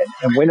tell you that.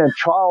 And when a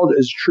child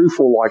is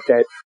truthful like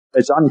that,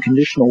 it's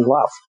unconditional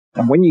love.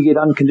 And when you get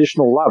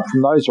unconditional love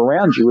from those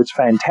around you, it's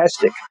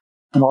fantastic.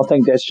 And I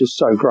think that's just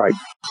so great.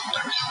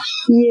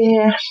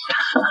 Yeah.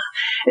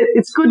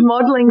 It's good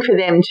modelling for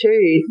them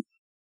too,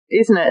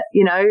 isn't it?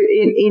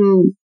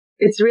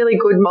 It's really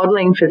good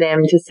modelling for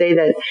them to see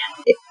that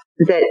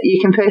you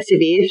can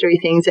persevere through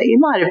things that you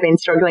might have been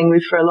struggling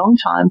with for a long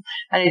time.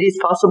 And it is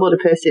possible to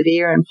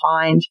persevere and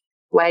find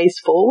ways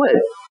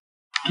forward.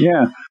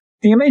 Yeah.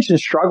 You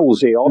mentioned struggles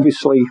there.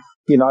 Obviously,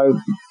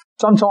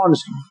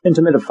 sometimes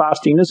intermittent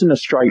fasting isn't a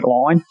straight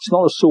line. It's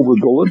not a silver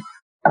bullet.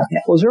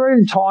 Okay. Was there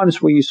any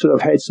times where you sort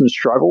of had some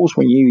struggles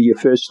when you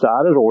first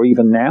started or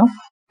even now?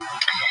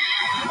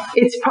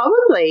 It's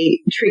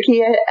probably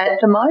trickier at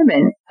the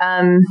moment.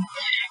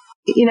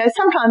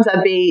 sometimes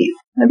I'd be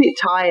a bit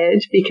tired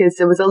because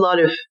there was a lot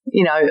of,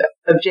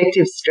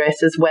 objective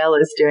stress as well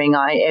as doing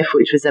IF,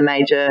 which was a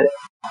major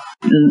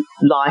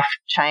life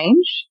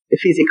change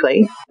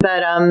physically.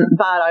 But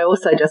I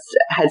also just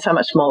had so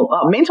much more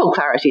mental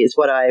clarity is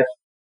what I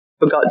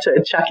forgot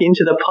to chuck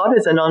into the pot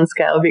as a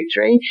non-scale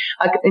victory.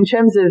 Like in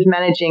terms of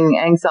managing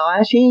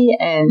anxiety,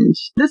 and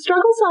the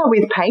struggles are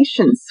with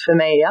patience for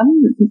me.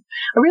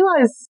 I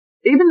realise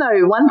even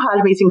though one part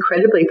of me is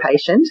incredibly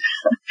patient,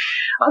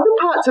 other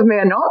parts of me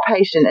are not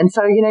patient. And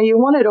so, you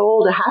want it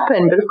all to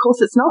happen, but of course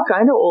it's not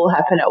going to all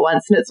happen at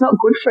once, and it's not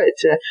good for it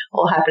to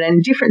all happen.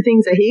 And different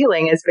things are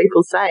healing, as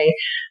people say,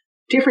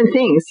 different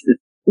things.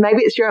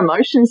 Maybe it's your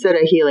emotions that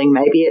are healing.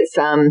 Maybe it's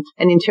an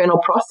internal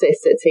process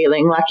that's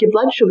healing, like your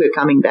blood sugar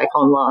coming back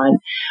online,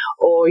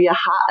 or your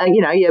heart,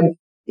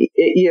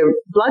 your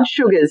blood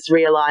sugars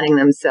realigning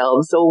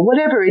themselves, or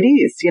whatever it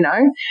is.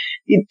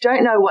 You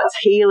don't know what's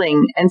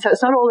healing, and so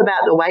it's not all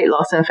about the weight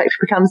loss. In fact,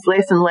 it becomes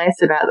less and less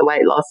about the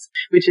weight loss,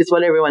 which is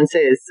what everyone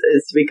says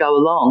as we go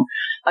along.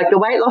 Like the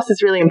weight loss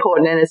is really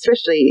important, and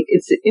especially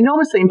it's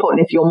enormously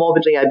important if you're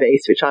morbidly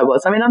obese, which I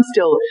was. I mean, I'm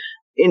still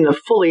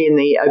fully in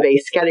the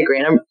obese category,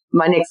 and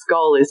my next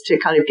goal is to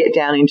kind of get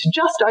down into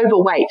just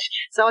overweight.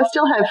 So I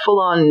still have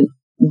full-on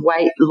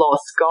weight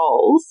loss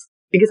goals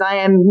because I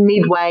am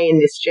midway in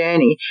this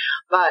journey,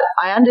 but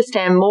I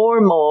understand more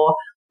and more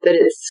that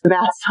it's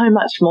about so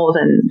much more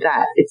than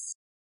that. It's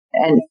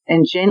and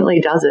gently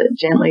does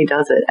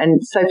it.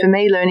 And so for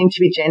me, learning to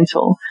be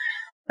gentle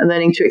and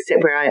learning to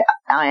accept where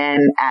I am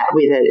at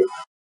with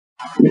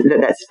it,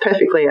 that's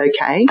perfectly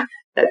okay.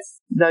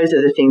 Those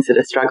are the things that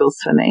are struggles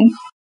for me.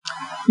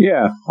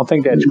 Yeah, I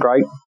think that's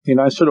great.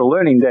 Sort of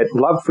learning that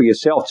love for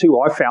yourself too,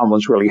 I found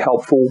was really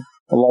helpful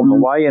along the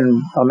way.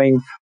 And I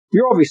mean,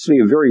 you're obviously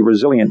a very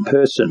resilient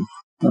person.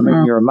 I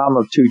mean, you're a mum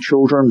of 2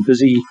 children,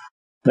 busy,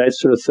 that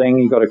sort of thing.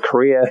 You've got a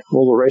career,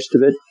 all the rest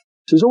of it.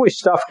 So there's always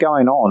stuff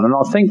going on. And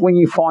I think when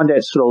you find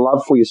that sort of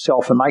love for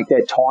yourself and make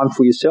that time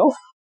for yourself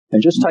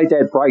and just take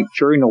that break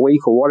during the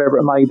week or whatever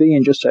it may be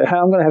and just say, hey,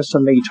 I'm going to have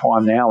some me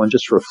time now and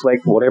just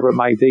reflect, whatever it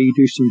may be,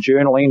 do some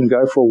journaling and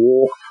go for a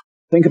walk.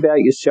 Think about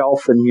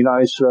yourself and,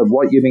 sort of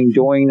what you've been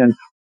doing and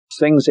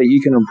things that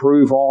you can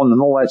improve on and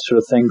all that sort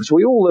of thing. Because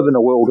we all live in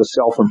a world of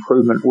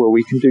self-improvement where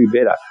we can do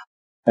better.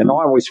 And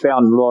I always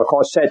found, like,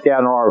 I sat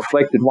down and I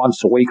reflected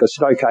once a week. I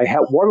said, okay,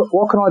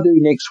 what can I do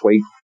next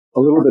week a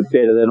little bit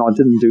better than I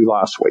didn't do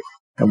last week?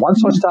 And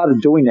once I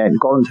started doing that and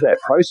got into that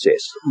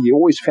process, you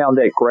always found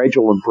that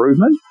gradual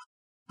improvement.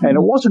 And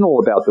it wasn't all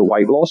about the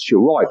weight loss.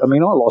 You're right. I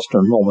mean, I lost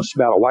an enormous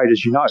amount of weight,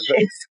 as you know.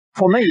 But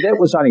for me, that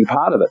was only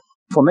part of it.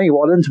 For me,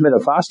 what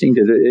intermittent fasting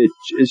did,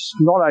 it's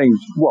not only,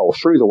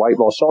 through the weight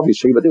loss,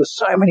 obviously, but there were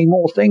so many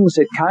more things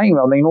that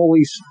came. I mean, all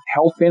these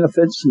health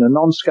benefits and the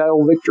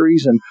non-scale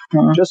victories and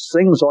just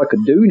things I could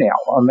do now.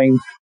 I mean,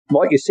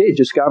 like you said,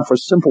 just going for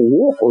a simple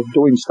walk or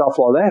doing stuff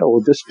like that or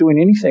just doing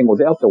anything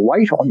without the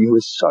weight on you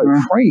is so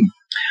free.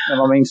 And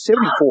I mean,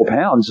 74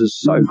 pounds is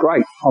so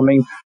great. I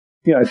mean,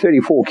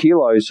 34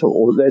 kilos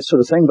or that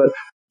sort of thing. But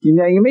you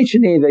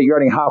mentioned there that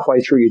you're only halfway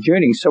through your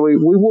journey. So we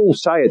will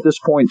say at this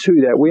point too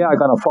that we are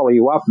going to follow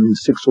you up in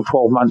 6 or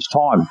 12 months'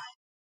 time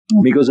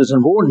because it's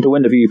important to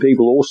interview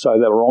people also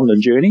that are on the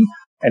journey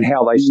and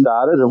how they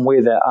started and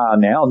where they are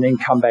now, and then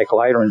come back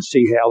later and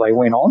see how they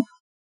went on.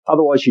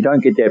 Otherwise, you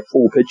don't get that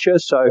full picture.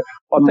 So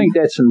I think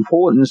that's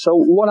important. So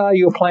what are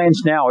your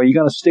plans now? Are you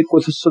going to stick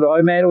with the sort of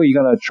OMAD or are you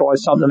going to try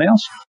something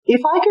else? If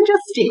I could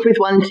just stick with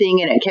one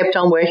thing and it kept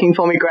on working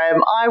for me,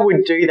 Graham, I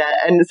would do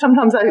that. And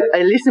sometimes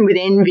I listen with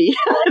envy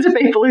to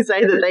people who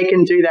say that they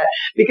can do that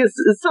because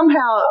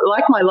somehow,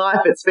 like my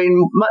life, it's been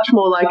much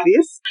more like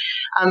this.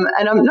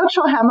 And I'm not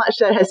sure how much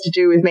that has to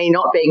do with me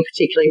not being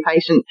particularly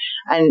patient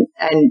and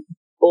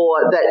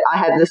or that I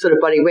have the sort of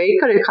body where you've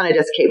got to kind of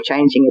just keep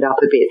changing it up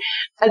a bit.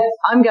 And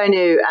I'm going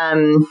to,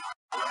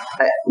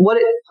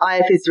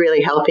 IF is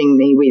really helping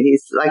me with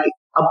is like,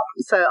 a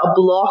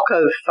block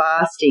of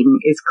fasting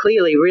is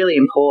clearly really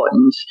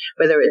important,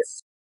 whether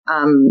it's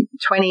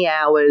 20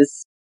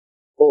 hours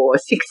or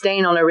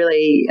 16 on a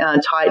really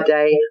tight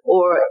day,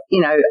 or,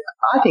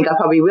 I think I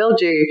probably will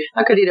do,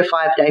 I did a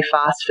 5-day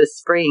fast for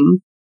spring.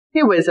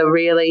 It was a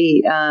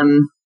really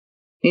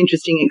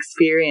interesting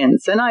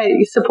experience. And I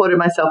supported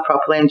myself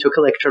properly and took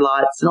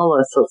electrolytes and all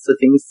those sorts of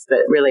things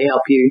that really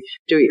help you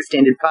do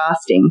extended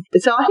fasting.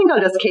 So I think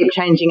I'll just keep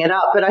changing it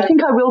up, but I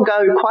think I will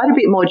go quite a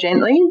bit more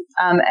gently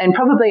and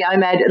probably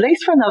OMAD at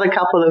least for another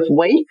couple of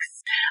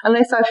weeks,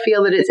 unless I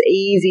feel that it's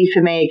easy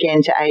for me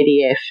again to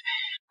ADF.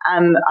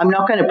 I'm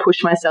not going to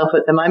push myself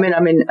at the moment.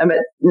 I'm in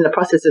the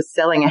process of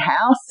selling a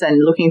house and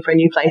looking for a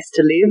new place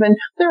to live. And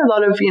there are a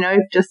lot of,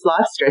 just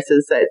life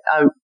stresses that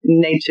I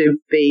need to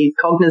be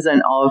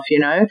cognizant of,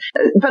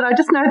 But I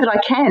just know that I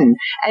can.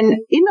 And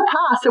in the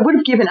past, I would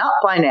have given up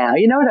by now.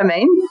 You know what I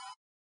mean?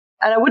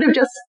 And I would have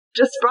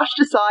just brushed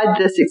aside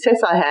the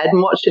success I had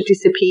and watched it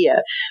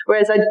disappear.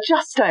 Whereas I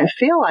just don't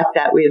feel like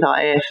that with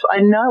IF.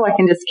 I know I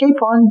can just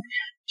keep on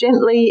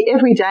gently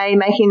every day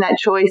making that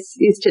choice.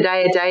 Is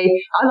today a day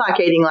I like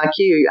eating like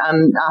you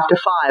after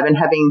 5 and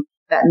having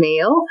that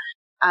meal,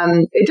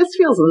 it just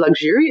feels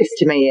luxurious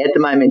to me at the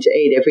moment to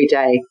eat every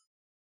day,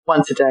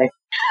 once a day.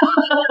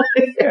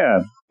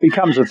 Yeah,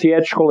 becomes a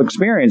theatrical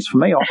experience for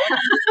me. And,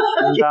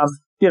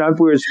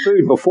 whereas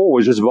food before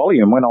was just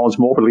volume. When I was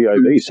morbidly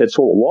obese, that's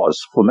all it was.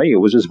 For me,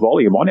 it was just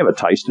volume. I never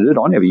tasted it.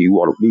 I never knew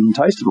what it even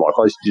tasted like.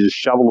 I used to just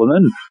shovel it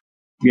in.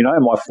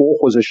 My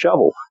fork was a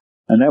shovel,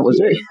 and that was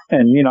it.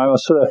 And, I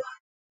sort of,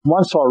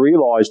 once I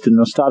realised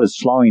and I started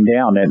slowing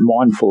down that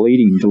mindful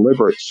eating,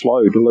 deliberate,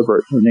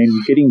 and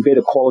then getting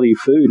better quality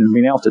food and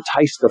being able to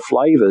taste the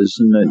flavours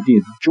and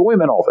the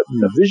enjoyment of it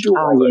and the visual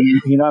of it,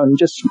 and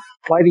just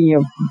putting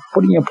your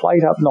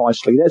plate up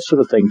nicely, that sort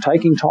of thing,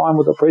 taking time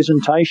with the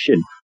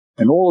presentation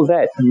and all of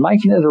that and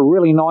making it a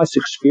really nice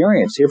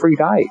experience every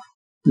day.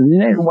 And in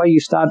that way you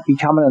start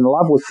becoming in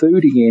love with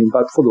food again,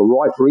 but for the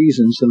right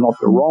reasons and not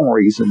the wrong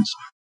reasons.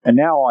 And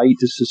now I eat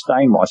to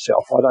sustain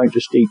myself. I don't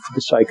just eat for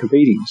the sake of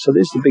eating. So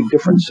there's the big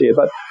difference there.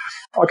 But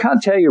I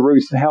can't tell you,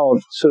 Ruth, how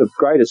sort of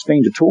great it's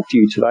been to talk to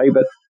you today.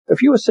 But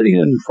if you were sitting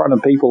in front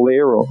of people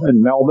there or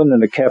in Melbourne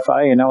in a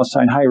cafe and I was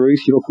saying, hey,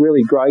 Ruth, you look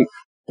really great.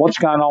 What's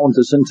going on with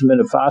this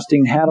intermittent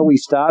fasting? How do we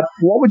start?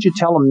 What would you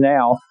tell them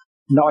now,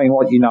 knowing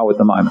what you know at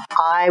the moment?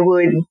 I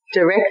would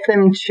direct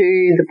them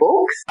to the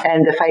books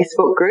and the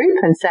Facebook group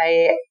and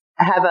say,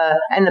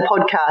 and the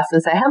podcast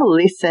and say, have a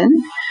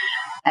listen.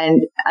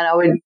 And I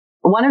would,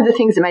 one of the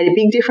things that made a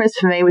big difference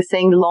for me was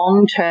seeing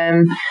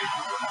long-term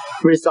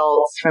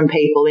results from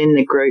people in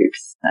the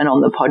groups and on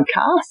the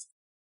podcast.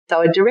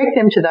 So I direct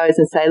them to those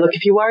and say, look,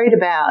 if you're worried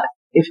about,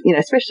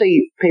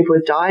 especially people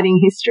with dieting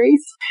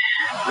histories,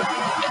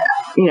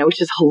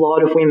 which is a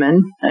lot of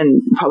women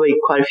and probably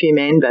quite a few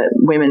men, but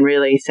women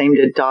really seem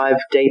to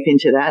dive deep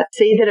into that.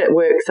 See that it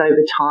works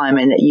over time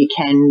and that you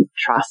can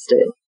trust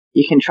it.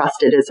 You can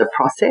trust it as a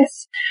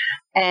process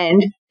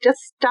and just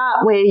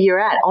start where you're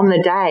at on the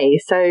day.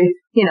 So,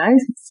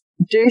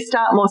 do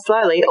start more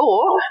slowly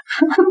or,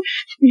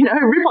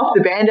 rip off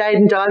the Band-Aid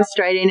and dive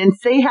straight in and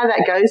see how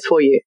that goes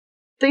for you.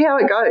 See how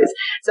it goes.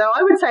 So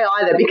I would say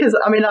either because,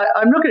 I'm not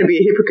going to be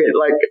a hypocrite.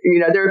 Like,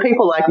 there are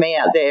people like me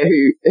out there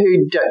who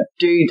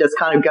do just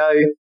kind of go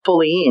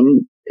fully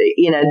in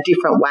a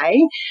different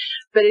way.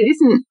 But it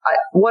isn't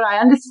what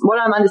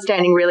I'm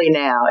understanding really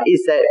now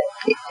is that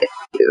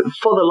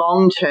for the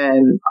long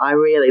term, I'm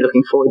really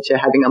looking forward to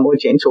having a more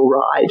gentle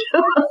ride.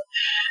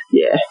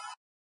 Yeah.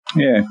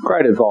 Yeah,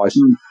 great advice.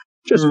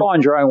 Just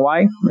find your own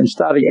way and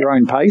start at your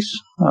own pace.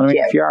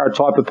 If you are a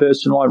type of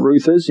person like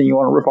Ruth is and you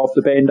want to rip off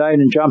the Band-Aid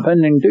and jump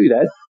in and do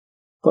that.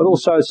 But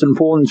also it's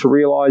important to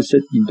realise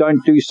that you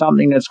don't do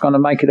something that's going to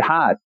make it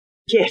hard.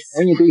 Yes.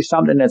 When you do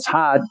something that's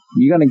hard,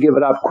 you're going to give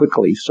it up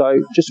quickly.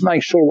 So just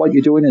make sure what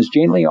you're doing is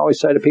gently. I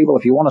always say to people,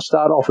 if you want to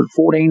start off at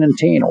 14 and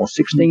 10 or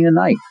 16 and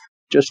 8,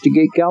 just to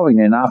get going.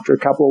 And after a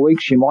couple of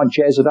weeks, you might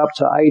jazz it up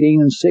to 18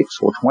 and 6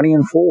 or 20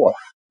 and 4.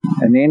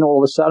 And then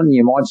all of a sudden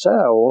you might say,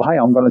 oh, well, hey,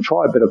 I'm going to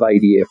try a bit of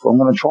ADF or I'm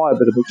going to try a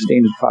bit of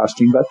extended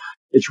fasting. But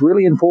it's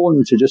really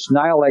important to just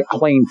nail that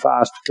clean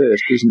fast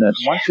first, isn't it?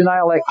 Once you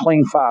nail that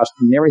clean fast,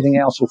 then everything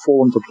else will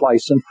fall into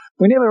place. And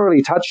we never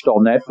really touched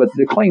on that, but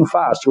the clean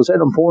fast, was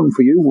that important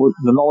for you, with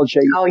the knowledge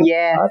that you Oh,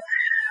 yeah. Had?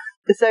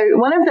 So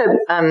one of the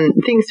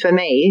things for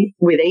me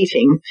with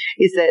eating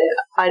is that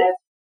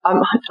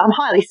I'm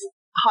highly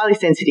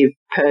sensitive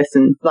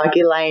person, like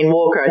Elaine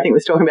Walker, I think,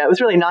 was talking about. It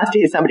was really nice to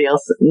hear somebody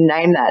else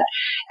name that.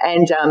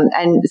 And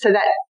so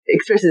that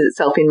expresses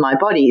itself in my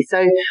body.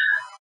 So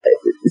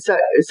the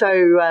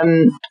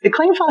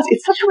clean fast,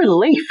 it's such a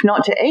relief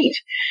not to eat.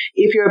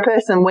 If you're a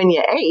person, when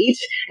you eat,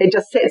 it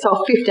just sets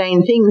off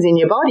 15 things in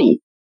your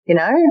body,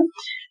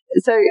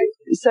 So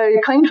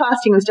clean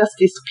fasting was just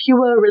this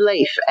pure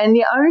relief. And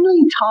the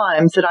only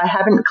times that I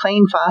haven't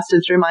clean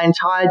fasted through my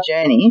entire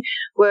journey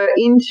were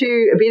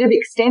into a bit of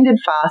extended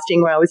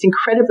fasting where I was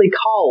incredibly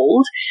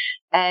cold.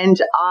 And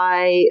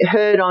I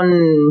heard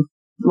on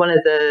one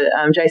of the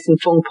Jason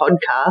Fung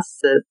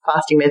podcasts, the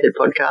Fasting Method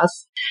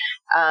podcast,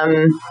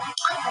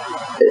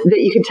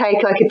 that you could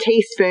take like a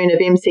teaspoon of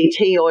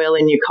MCT oil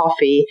in your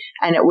coffee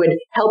and it would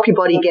help your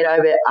body get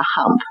over a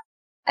hump.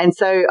 And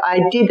so I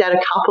did that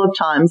a couple of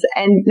times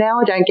and now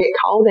I don't get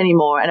cold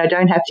anymore and I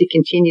don't have to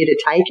continue to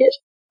take it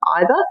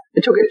either.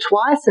 I took it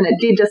twice and it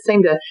did just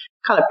seem to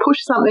kind of push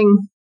a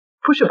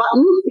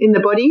button in the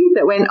body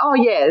that went, oh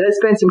yeah, let's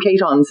burn some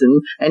ketones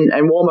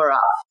and warm her up.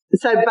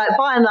 So, but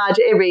by and large,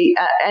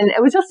 and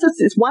it was just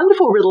this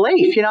wonderful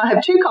relief. I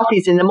have 2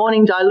 coffees in the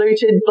morning,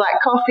 diluted black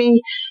coffee,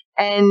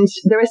 and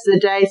the rest of the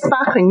day,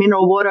 sparkling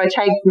mineral water. I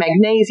take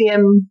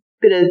magnesium,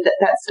 bit of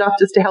that stuff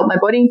just to help my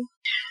body.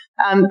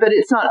 But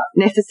it's not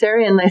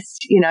necessary unless,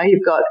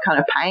 you've got kind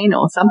of pain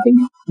or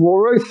something. Well,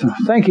 Ruth,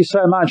 thank you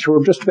so much.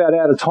 We're just about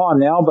out of time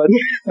now. But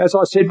as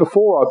I said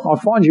before, I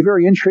find you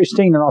very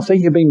interesting and I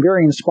think you've been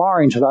very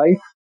inspiring today.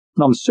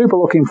 And I'm super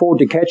looking forward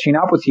to catching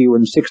up with you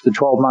in 6 to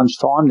 12 months'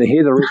 time to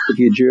hear the rest of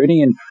your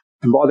journey. And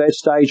by that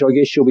stage, I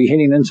guess you'll be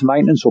heading into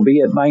maintenance or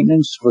be at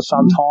maintenance for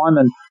some time.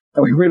 And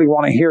we really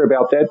want to hear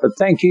about that. But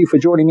thank you for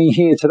joining me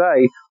here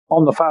today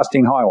on the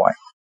Fasting Highway.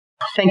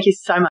 Thank you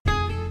so much.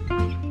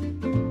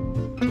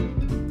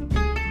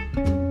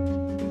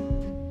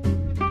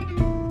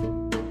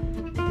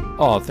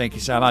 Oh, thank you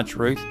so much,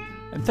 Ruth.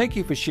 And thank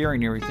you for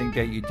sharing everything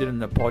that you did in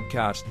the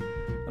podcast.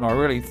 And I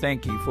really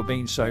thank you for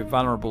being so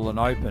vulnerable and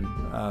open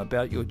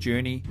about your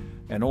journey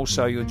and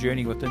also your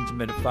journey with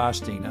intermittent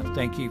fasting.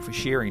 Thank you for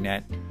sharing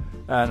that.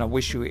 And I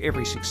wish you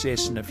every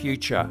success in the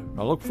future.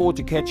 I look forward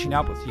to catching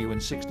up with you in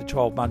 6 to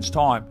 12 months'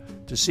 time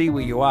to see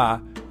where you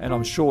are, and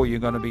I'm sure you're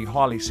going to be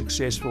highly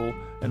successful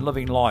in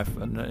living life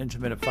in the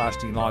intermittent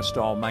fasting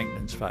lifestyle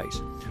maintenance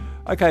phase.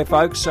 Okay,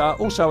 folks,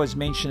 also as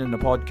mentioned in the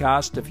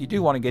podcast, if you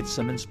do want to get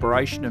some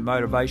inspiration and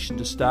motivation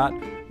to start,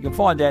 you can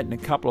find that in a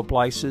couple of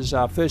places.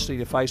 Firstly,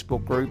 the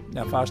Facebook group,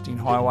 our Fasting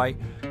Highway.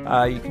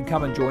 You can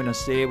come and join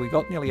us there. We've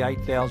got nearly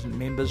 8,000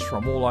 members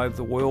from all over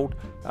the world.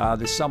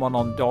 There's someone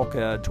on dock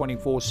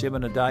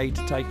 24/7 a day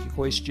to take your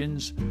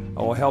questions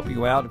or help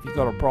you out if you've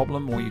got a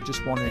problem or you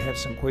just want to have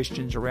some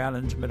questions around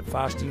intermittent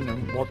fasting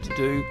and what to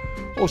do.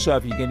 Also,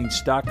 if you're getting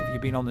stuck, if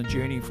you've been on the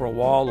journey for a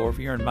while, or if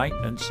you're in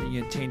maintenance and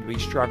you tend to be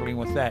struggling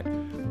with that,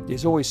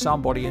 there's always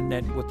somebody in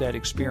that with that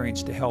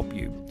experience to help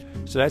you.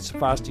 So that's the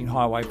Fasting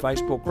Highway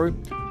Facebook group.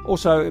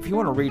 Also, if you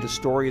want to read a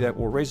story that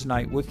will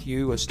resonate with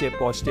you, a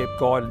step-by-step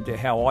guide into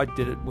how I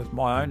did it with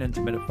my own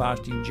intermittent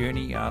fasting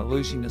journey,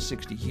 losing the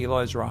 60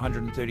 kilos or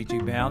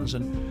 132 pounds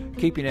and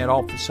keeping that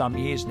off for some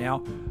years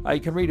now, you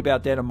can read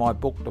about that in my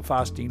book, The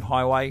Fasting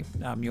Highway.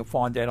 You'll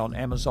find that on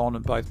Amazon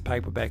in both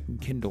paperback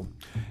and Kindle.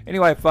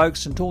 Anyway,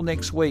 folks, until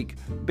next week,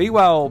 be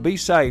well, be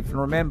safe,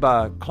 and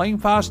remember, clean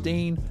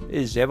fasting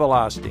is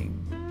everlasting.